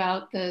fostered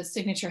throughout the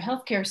Signature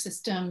Healthcare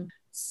system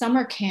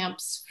summer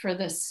camps for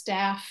the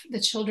staff,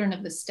 the children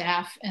of the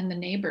staff and the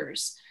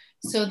neighbors,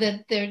 so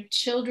that their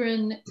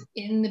children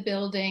in the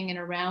building and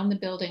around the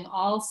building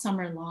all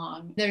summer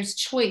long. There's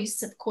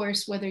choice, of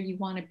course, whether you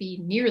want to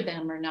be near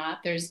them or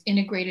not. There's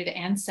integrated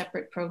and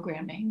separate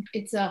programming.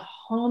 It's a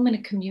home and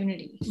a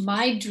community.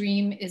 My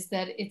dream is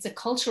that it's a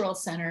cultural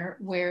center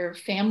where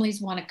families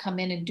want to come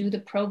in and do the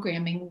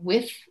programming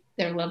with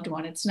their loved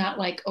one. It's not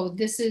like, oh,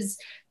 this is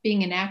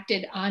being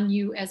enacted on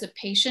you as a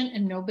patient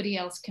and nobody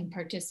else can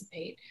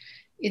participate.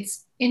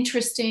 It's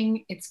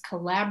interesting, it's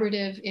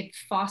collaborative, it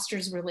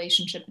fosters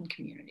relationship and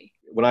community.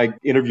 When I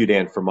interviewed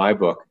Anne for my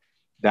book,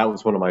 that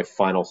was one of my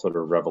final sort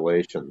of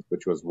revelations,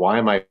 which was, why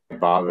am I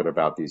bothered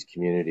about these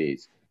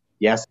communities?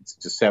 Yes, it's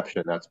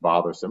deception, that's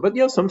bothersome. But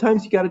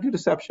sometimes you got to do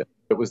deception.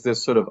 It was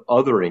this sort of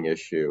othering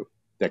issue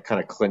that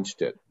kind of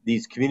clinched it.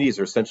 These communities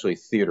are essentially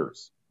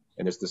theaters.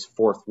 And there's this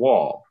fourth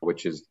wall,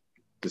 which is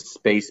the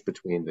space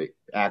between the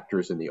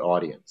actors and the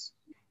audience.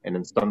 And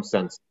in some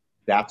sense,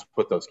 that's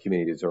what those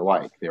communities are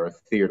like. They're a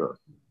theater,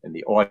 and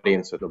the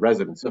audience are the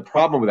residents. The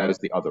problem with that is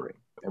the othering.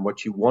 And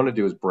what you want to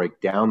do is break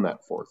down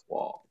that fourth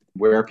wall.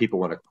 Where people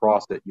want to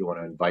cross it, you want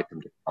to invite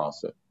them to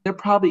cross it. There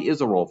probably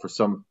is a role for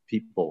some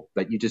people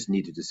that you just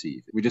need to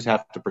deceive. We just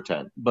have to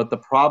pretend. But the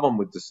problem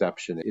with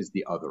deception is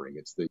the othering.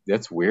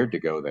 That's weird to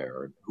go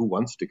there. And who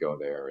wants to go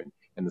there?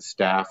 And the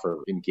staff are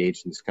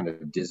engaged in this kind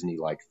of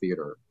Disney-like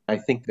theater. I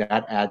think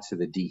that adds to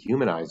the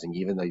dehumanizing,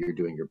 even though you're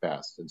doing your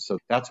best. And so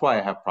that's why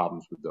I have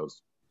problems with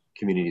those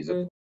communities.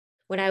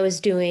 When I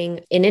was doing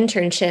an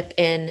internship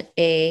in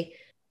a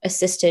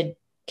assisted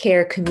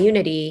care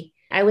community,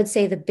 I would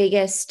say the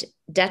biggest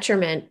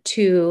detriment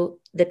to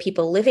the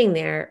people living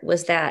there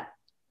was that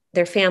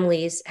their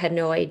families had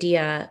no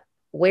idea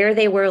where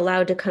they were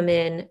allowed to come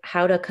in,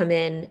 how to come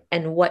in,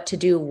 and what to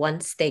do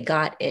once they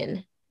got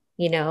in.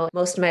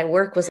 Most of my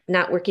work was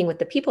not working with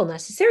the people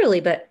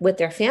necessarily, but with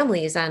their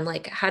families on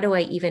like, how do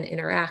I even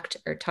interact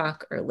or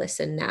talk or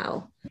listen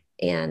now?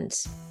 And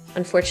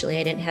unfortunately,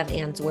 I didn't have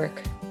Anne's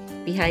work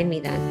behind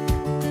me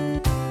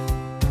then.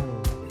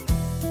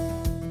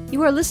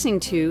 You are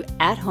listening to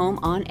At Home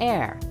on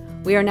Air.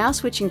 We are now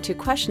switching to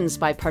questions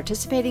by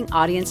participating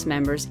audience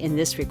members in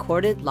this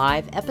recorded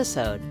live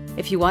episode.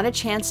 If you want a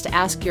chance to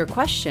ask your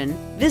question,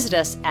 visit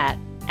us at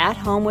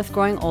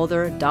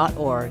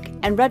athomewithgrowingolder.org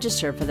and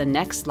register for the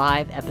next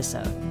live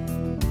episode.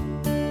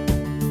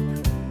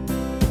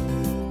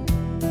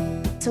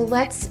 So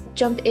let's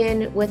jump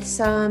in with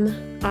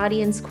some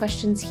audience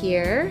questions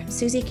here.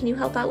 Susie, can you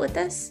help out with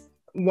this?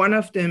 One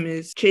of them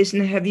is,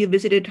 Jason, have you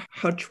visited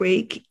Hot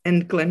Wake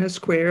and Glenna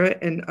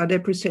Square, and are they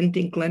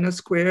presenting Glenna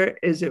Square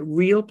as a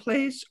real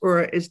place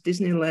or as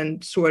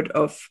Disneyland sort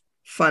of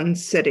fun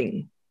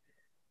setting?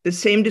 The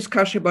same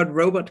discussion about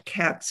robot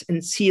cats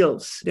and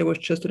seals. There was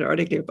just an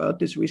article about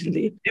this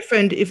recently.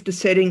 Different if the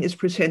setting is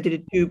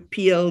presented to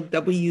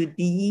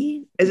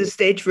PLWD as a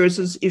stage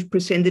versus if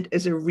presented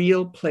as a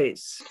real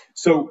place.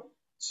 So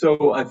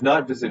I've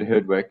not visited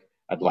Hoodwick.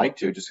 I'd like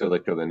to, just because I'd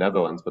like to go to the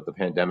Netherlands, but the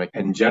pandemic,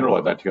 in general,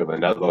 I'd like to go to the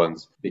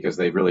Netherlands because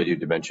they really do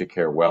dementia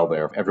care well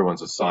there.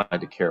 Everyone's assigned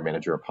a care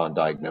manager upon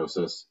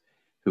diagnosis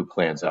who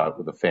plans out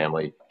with the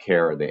family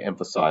care. They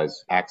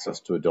emphasize access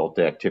to adult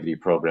day activity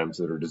programs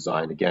that are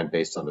designed, again,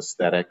 based on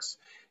aesthetics.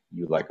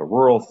 You like a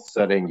rural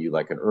setting, you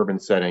like an urban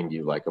setting,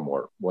 you like a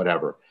more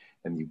whatever,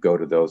 and you go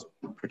to those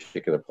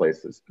particular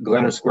places.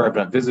 Glenna Square, I've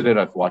not visited.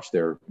 I've watched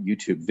their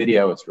YouTube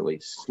video. It's really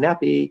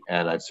snappy,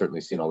 and I've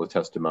certainly seen all the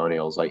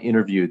testimonials. I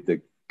interviewed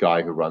the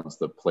guy who runs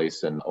the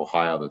place in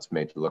Ohio that's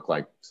made to look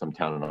like some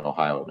town in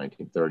Ohio in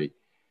 1930.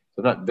 So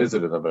I've not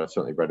visited them, but I've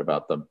certainly read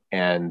about them.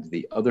 And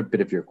the other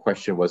bit of your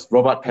question was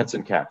robot pets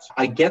and cats.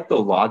 I get the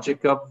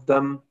logic of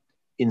them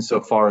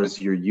insofar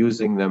as you're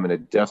using them in a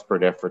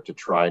desperate effort to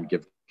try and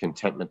give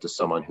contentment to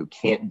someone who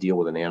can't deal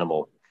with an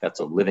animal that's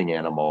a living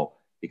animal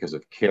because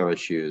of care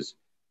issues,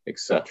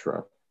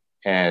 etc.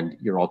 And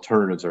your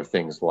alternatives are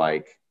things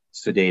like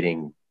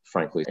sedating,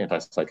 frankly,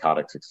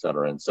 antipsychotics, et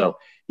cetera. And so,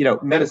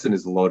 medicine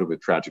is loaded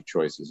with tragic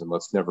choices. And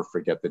let's never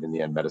forget that in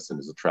the end, medicine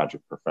is a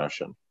tragic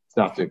profession. It's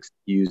not to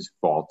excuse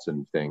faults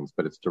and things,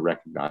 but it's to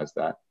recognize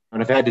that.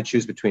 And if I had to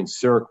choose between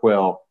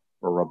Seroquel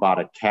or a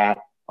robotic cat,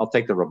 I'll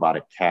take the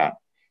robotic cat.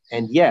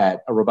 And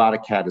yet, a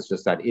robotic cat is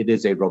just that. It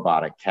is a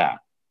robotic cat.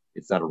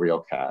 It's not a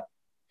real cat.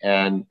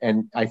 And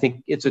I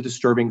think it's a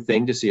disturbing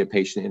thing to see a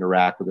patient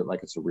interact with it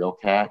like it's a real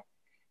cat.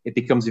 It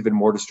becomes even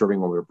more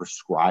disturbing when we're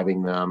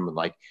prescribing them and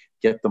like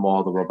get them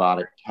all the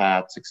robotic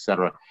cats, et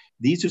cetera.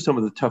 These are some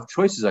of the tough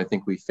choices I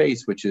think we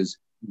face, which is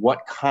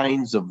what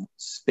kinds of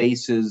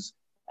spaces,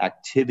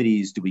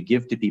 activities do we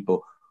give to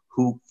people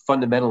who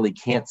fundamentally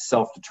can't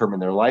self-determine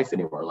their life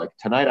anymore? Like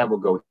tonight I will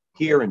go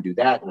here and do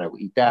that, and I will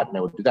eat that, and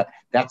I will do that.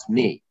 That's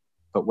me.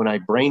 But when my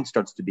brain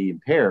starts to be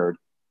impaired,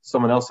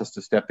 someone else has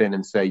to step in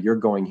and say, you're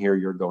going here,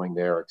 you're going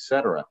there, et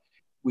cetera.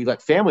 We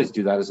let families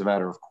do that as a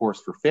matter of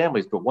course for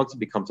families, but once it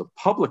becomes a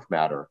public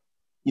matter,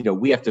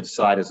 we have to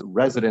decide as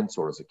residents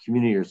or as a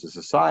community or as a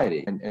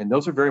society. And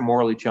those are very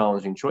morally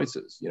challenging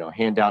choices,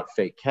 hand out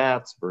fake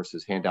cats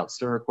versus hand out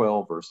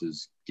Seroquel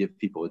versus give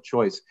people a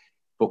choice.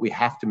 But we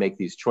have to make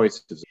these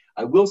choices.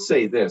 I will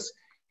say this,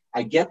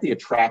 I get the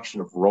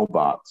attraction of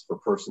robots for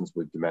persons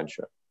with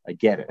dementia. I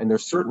get it. And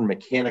there's certain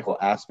mechanical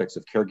aspects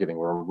of caregiving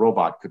where a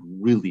robot could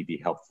really be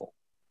helpful.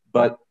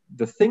 But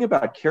the thing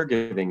about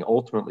caregiving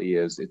ultimately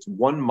is it's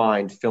one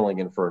mind filling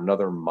in for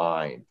another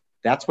mind.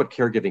 That's what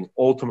caregiving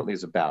ultimately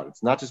is about.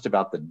 It's not just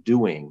about the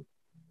doing,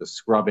 the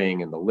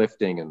scrubbing and the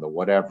lifting and the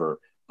whatever,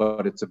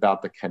 but it's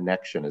about the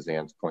connection, as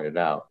Anne's pointed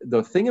out.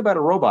 The thing about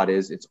a robot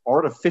is it's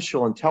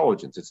artificial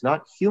intelligence. It's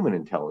not human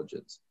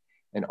intelligence.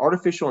 And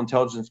artificial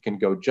intelligence can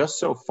go just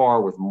so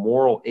far with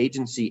moral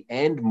agency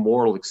and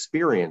moral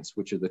experience,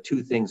 which are the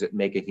two things that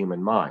make a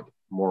human mind.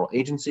 Moral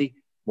agency,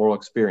 moral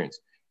experience.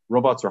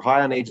 Robots are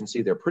high on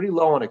agency. They're pretty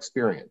low on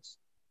experience.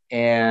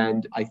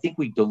 And I think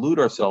we delude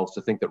ourselves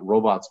to think that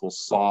robots will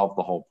solve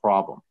the whole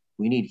problem.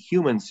 We need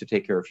humans to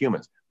take care of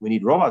humans. We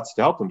need robots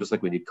to help them, just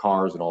like we need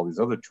cars and all these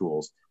other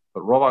tools.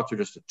 But robots are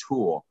just a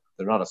tool.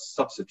 They're not a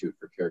substitute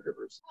for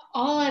caregivers.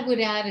 All I would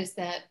add is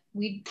that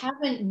we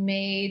haven't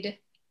made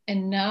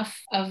enough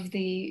of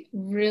the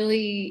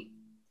really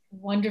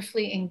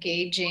wonderfully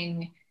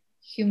engaging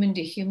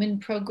human-to-human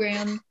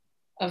program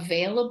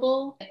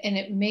available. And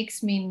it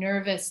makes me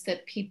nervous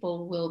that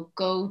people will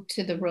go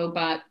to the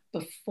robot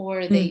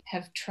before they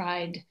have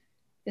tried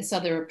this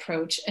other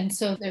approach. And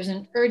so there's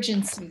an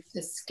urgency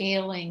to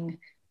scaling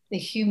the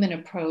human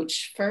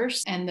approach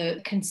first, and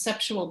the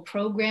conceptual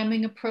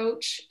programming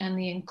approach, and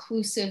the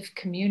inclusive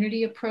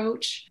community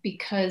approach,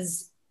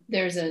 because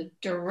there's a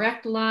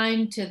direct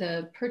line to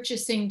the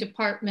purchasing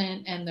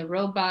department and the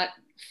robot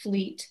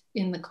fleet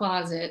in the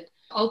closet.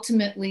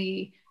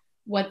 Ultimately,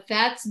 what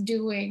that's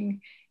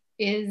doing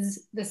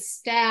is the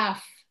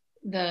staff,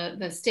 the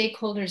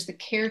stakeholders, the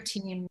care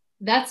team,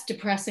 that's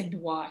depressing to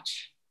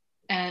watch.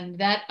 And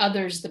that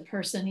others the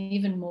person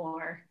even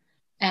more.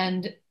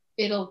 And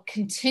it'll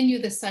continue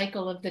the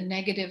cycle of the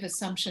negative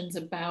assumptions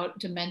about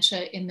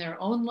dementia in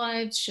their own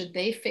lives, should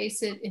they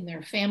face it in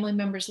their family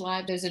members'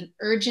 lives. There's an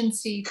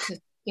urgency to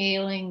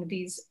scaling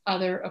these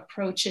other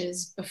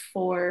approaches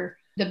before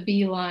the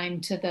beeline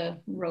to the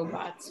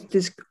robots.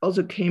 This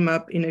also came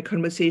up in a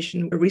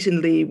conversation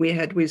recently we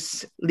had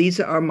with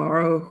Lisa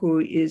Armaro, who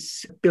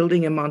is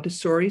building a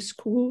Montessori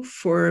school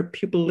for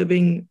people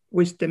living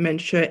with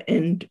dementia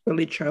and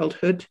early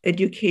childhood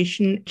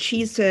education.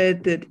 She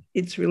said that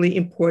it's really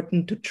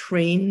important to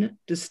train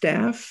the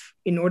staff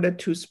in order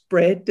to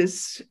spread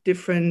this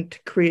different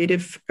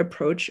creative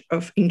approach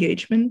of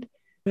engagement.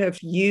 Have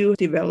you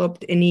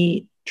developed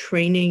any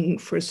training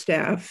for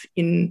staff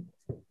in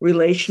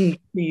relation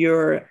to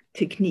your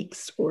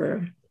techniques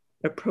or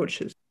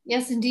approaches?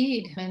 Yes,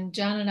 indeed. And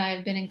John and I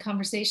have been in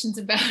conversations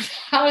about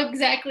how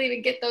exactly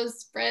to get those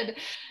spread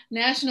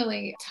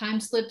nationally. Time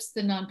Slips,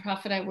 the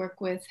nonprofit I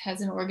work with, has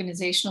an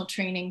organizational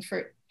training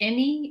for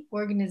any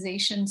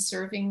organization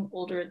serving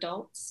older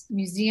adults: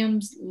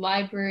 museums,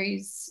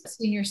 libraries,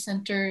 senior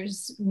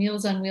centers,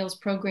 Meals on Wheels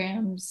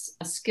programs,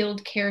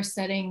 skilled care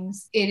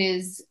settings. It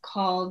is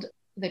called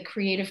the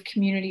Creative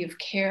Community of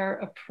Care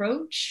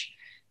approach.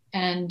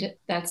 And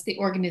that's the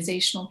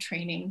organizational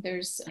training.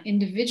 There's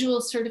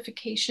individual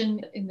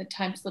certification in the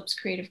Time Slips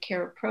Creative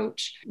Care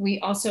approach. We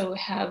also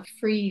have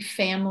free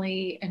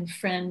family and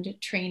friend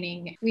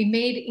training. We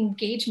made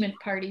engagement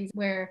parties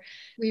where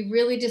we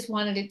really just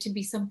wanted it to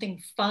be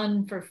something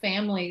fun for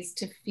families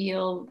to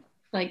feel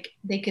like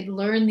they could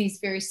learn these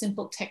very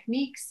simple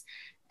techniques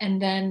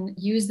and then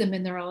use them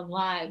in their own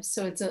lives.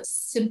 So it's a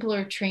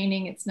simpler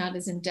training. It's not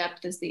as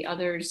in-depth as the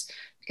others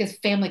because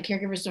family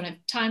caregivers don't have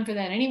time for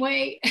that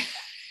anyway.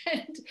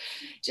 And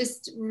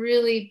just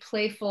really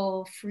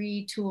playful,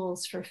 free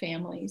tools for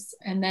families.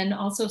 And then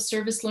also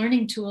service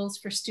learning tools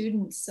for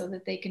students so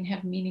that they can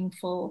have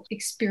meaningful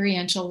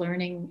experiential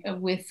learning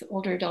with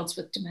older adults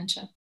with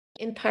dementia.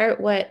 In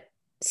part, what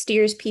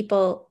steers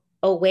people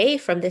away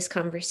from this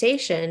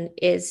conversation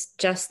is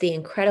just the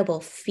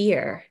incredible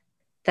fear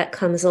that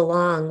comes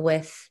along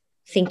with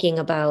thinking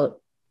about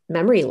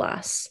memory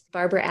loss.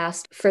 Barbara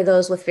asked, for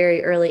those with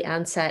very early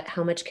onset,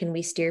 how much can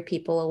we steer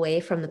people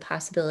away from the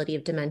possibility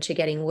of dementia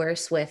getting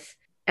worse with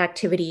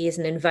activities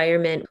and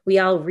environment? We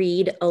all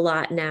read a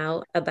lot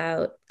now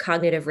about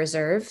cognitive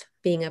reserve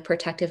being a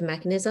protective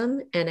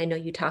mechanism. And I know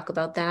you talk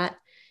about that,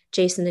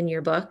 Jason, in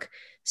your book.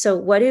 So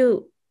what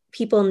do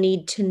people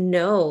need to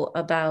know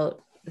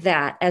about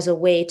that as a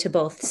way to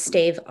both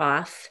stave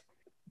off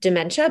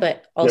dementia,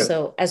 but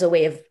also as a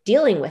way of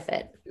dealing with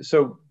it?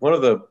 So one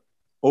of the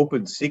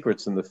open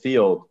secrets in the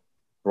field,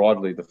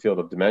 broadly the field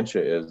of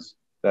dementia, is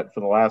that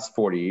for the last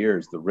 40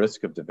 years, the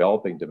risk of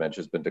developing dementia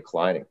has been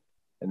declining.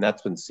 And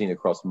that's been seen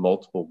across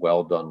multiple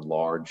well-done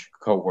large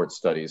cohort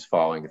studies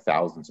following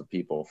thousands of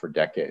people for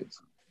decades.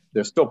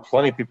 There's still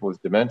plenty of people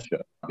with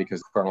dementia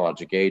because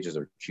chronologic age is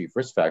our chief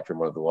risk factor, and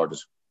one of the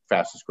largest,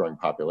 fastest growing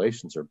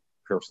populations are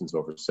persons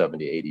over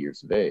 70, 80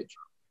 years of age.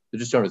 There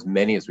just aren't as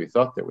many as we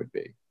thought there would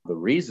be. The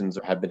reasons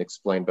have been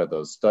explained by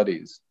those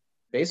studies.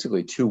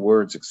 Basically, two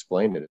words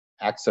explain it: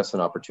 access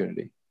and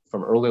opportunity.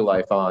 From early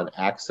life on,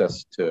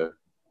 access to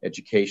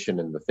education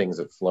and the things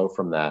that flow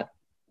from that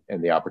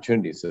and the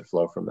opportunities that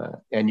flow from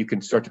that. And you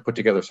can start to put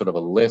together sort of a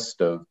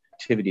list of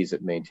activities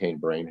that maintain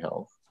brain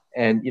health.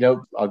 And,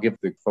 I'll give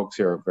the folks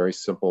here a very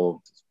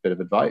simple bit of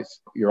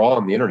advice. You're all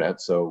on the internet,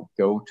 so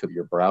go to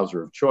your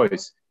browser of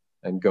choice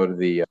and go to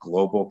the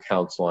Global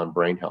Council on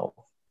Brain Health.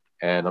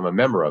 And I'm a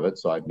member of it,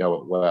 so I know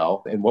it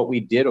well. And what we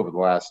did over the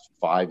last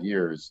 5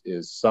 years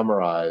is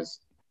summarize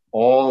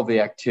all the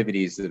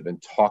activities that have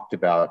been talked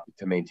about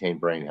to maintain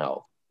brain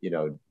health.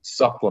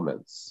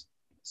 Supplements,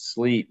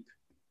 sleep,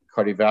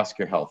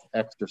 cardiovascular health,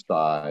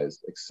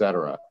 exercise,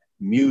 etc.,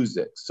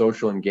 music,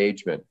 social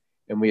engagement.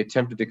 And we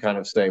attempted to kind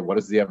of say, what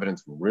does the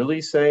evidence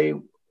really say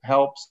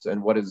helps,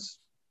 and what is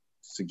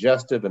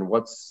suggestive, and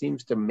what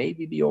seems to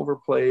maybe be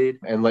overplayed,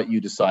 and let you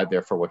decide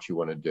therefore what you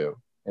want to do.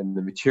 And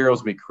the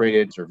materials we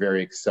created are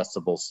very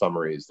accessible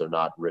summaries. They're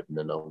not written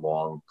in a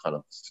long kind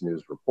of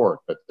snooze report,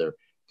 but they're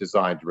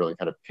designed to really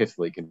kind of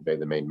pithily convey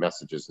the main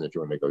messages. And if you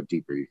want to go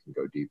deeper, you can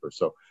go deeper.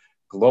 So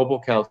Global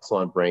Council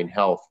on Brain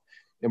Health.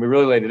 And we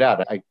really laid it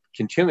out. I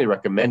continually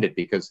recommend it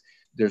because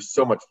there's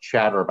so much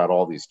chatter about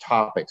all these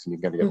topics and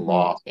you're going to get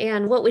lost.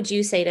 And what would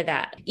you say to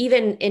that?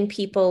 Even in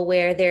people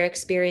where they're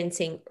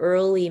experiencing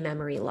early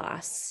memory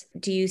loss,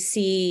 do you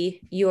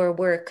see your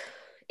work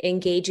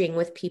engaging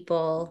with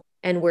people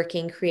and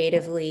working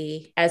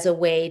creatively as a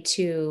way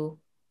to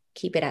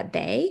keep it at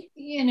bay?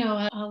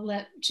 I'll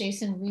let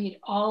Jason read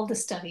all the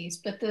studies,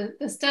 but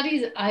the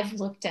studies I've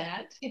looked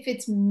at, if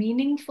it's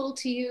meaningful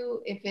to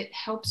you, if it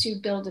helps you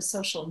build a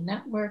social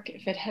network,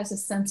 if it has a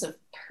sense of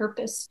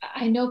purpose.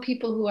 I know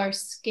people who are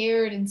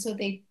scared, and so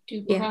they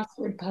do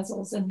crossword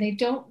puzzles and they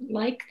don't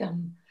like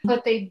them,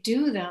 but they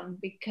do them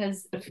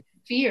because of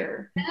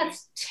fear.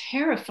 That's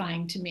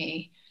terrifying to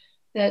me,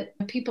 that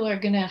people are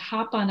going to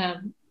hop on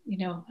a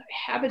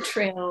habit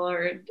trail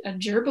or a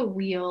gerbil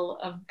wheel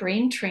of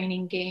brain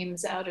training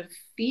games out of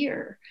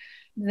fear.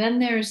 Then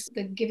there's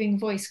the Giving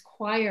Voice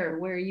Choir,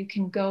 where you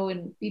can go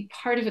and be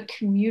part of a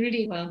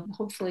community, well,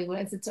 hopefully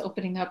as it's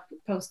opening up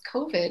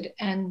post-COVID,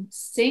 and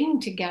sing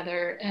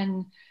together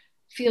and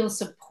feel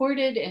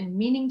supported and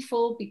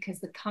meaningful because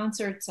the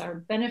concerts are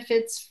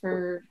benefits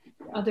for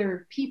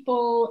other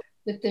people,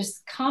 that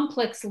there's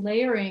complex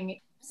layering.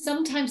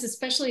 Sometimes,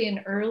 especially in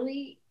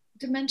early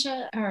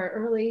dementia or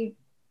early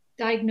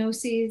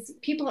diagnoses,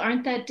 people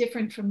aren't that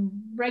different from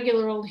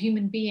regular old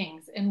human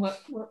beings. And what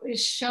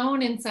is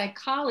shown in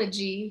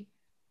psychology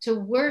to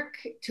work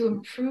to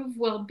improve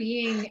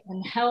well-being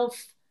and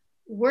health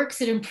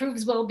works, it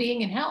improves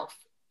well-being and health.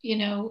 You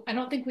know, I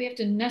don't think we have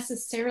to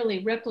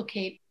necessarily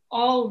replicate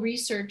all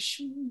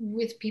research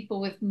with people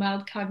with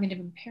mild cognitive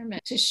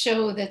impairment to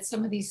show that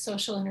some of these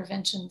social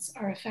interventions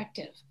are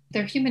effective.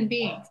 They're human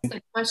beings.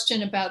 The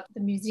question about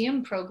the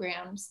museum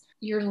programs,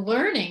 you're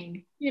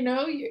learning, you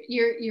know,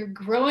 you're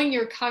growing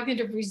your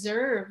cognitive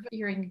reserve,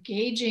 you're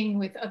engaging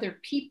with other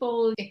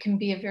people. It can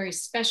be a very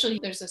special,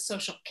 there's a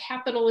social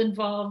capital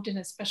involved in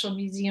a special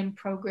museum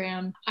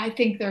program. I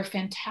think they're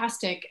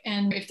fantastic.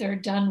 And if they're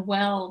done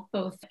well,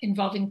 both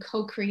involving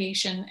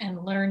co-creation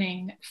and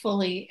learning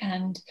fully,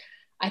 and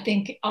I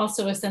think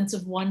also a sense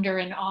of wonder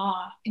and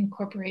awe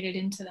incorporated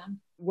into them.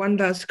 One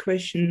last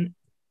question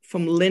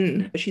from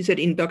Lynn. She said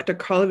in Dr.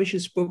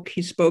 Karlovic's book,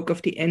 he spoke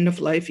of the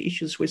end-of-life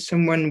issues with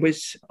someone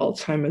with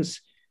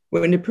Alzheimer's.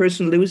 When the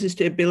person loses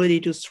the ability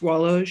to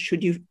swallow,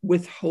 should you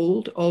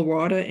withhold all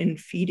water and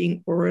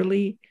feeding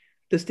orally?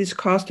 Does this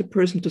cause the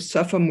person to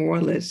suffer more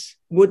or less?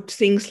 Would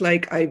things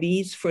like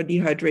IVs for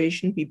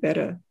dehydration be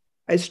better?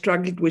 I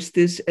struggled with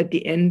this at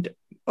the end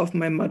of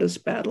my mother's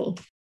battle.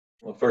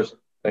 Well, first,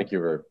 thank you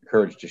for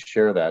courage to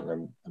share that.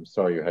 And I'm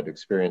sorry you had to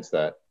experience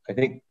that. I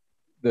think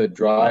the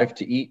drive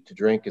to eat, to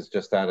drink is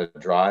just that, a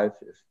drive.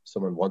 If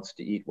someone wants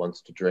to eat,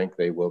 wants to drink,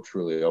 they will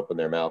truly open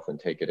their mouth and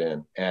take it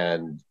in.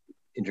 And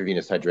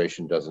intravenous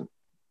hydration doesn't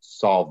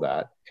solve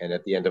that. And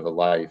at the end of a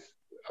life,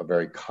 a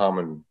very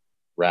common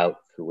route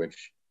through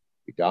which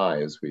we die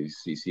is we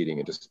cease eating,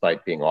 and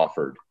despite being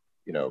offered,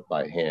 you know,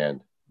 by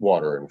hand,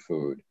 water and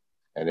food.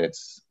 And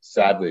it's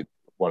sadly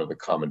one of the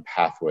common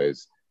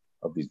pathways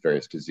of these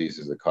various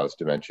diseases that cause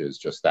dementia is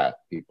just that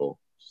people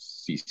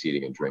cease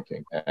eating and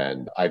drinking.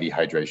 And IV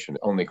hydration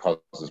only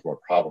causes more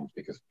problems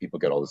because people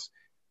get all this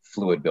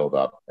fluid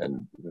buildup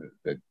and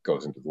that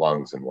goes into the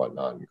lungs and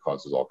whatnot and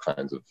causes all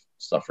kinds of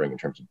suffering in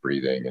terms of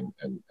breathing and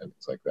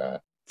things like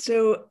that.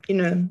 So, you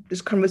know,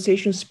 this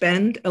conversation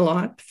spanned a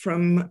lot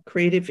from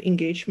creative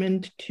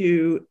engagement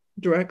to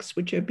drugs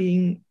which are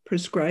being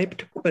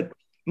prescribed but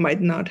might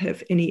not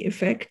have any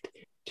effect,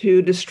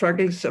 to the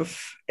struggles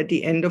of at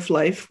the end of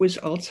life with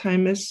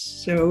Alzheimer's.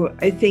 So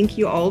I thank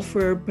you all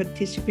for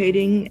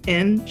participating,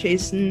 and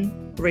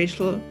Jason,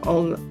 Rachel,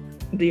 all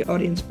the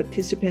audience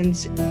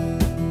participants.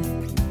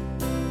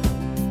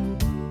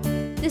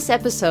 This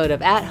episode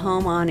of At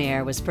Home On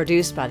Air was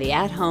produced by the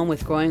At Home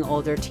with Growing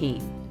Older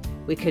team.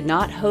 We could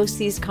not host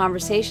these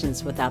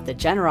conversations without the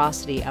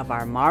generosity of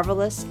our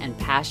marvelous and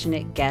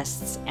passionate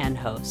guests and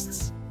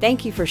hosts.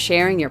 Thank you for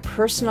sharing your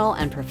personal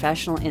and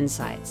professional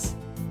insights.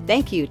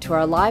 Thank you to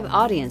our live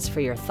audience for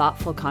your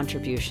thoughtful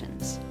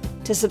contributions.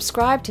 To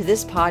subscribe to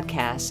this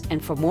podcast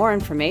and for more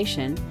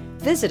information,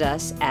 visit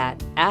us at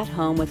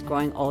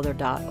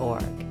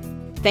athomewithgrowingolder.org.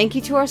 Thank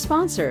you to our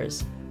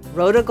sponsors,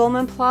 Rhoda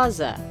Goldman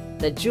Plaza,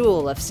 the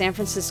jewel of San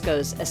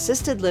Francisco's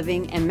assisted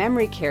living and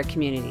memory care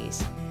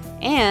communities,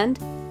 and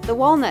the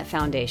Walnut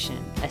Foundation,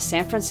 a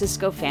San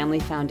Francisco family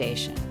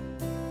foundation.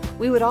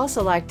 We would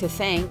also like to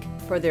thank,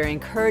 for their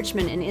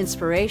encouragement and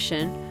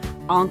inspiration,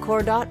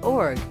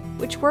 Encore.org,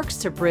 which works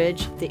to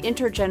bridge the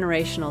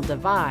intergenerational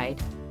divide,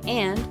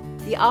 and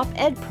the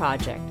Op-Ed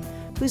Project,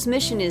 whose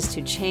mission is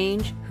to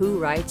change who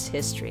writes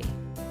history.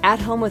 At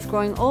Home with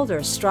Growing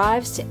Older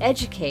strives to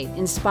educate,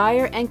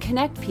 inspire, and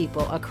connect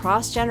people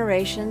across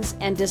generations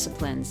and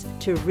disciplines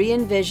to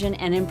re-envision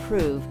and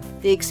improve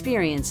the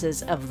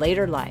experiences of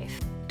later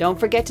life. Don't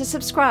forget to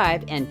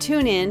subscribe and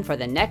tune in for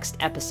the next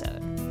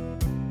episode.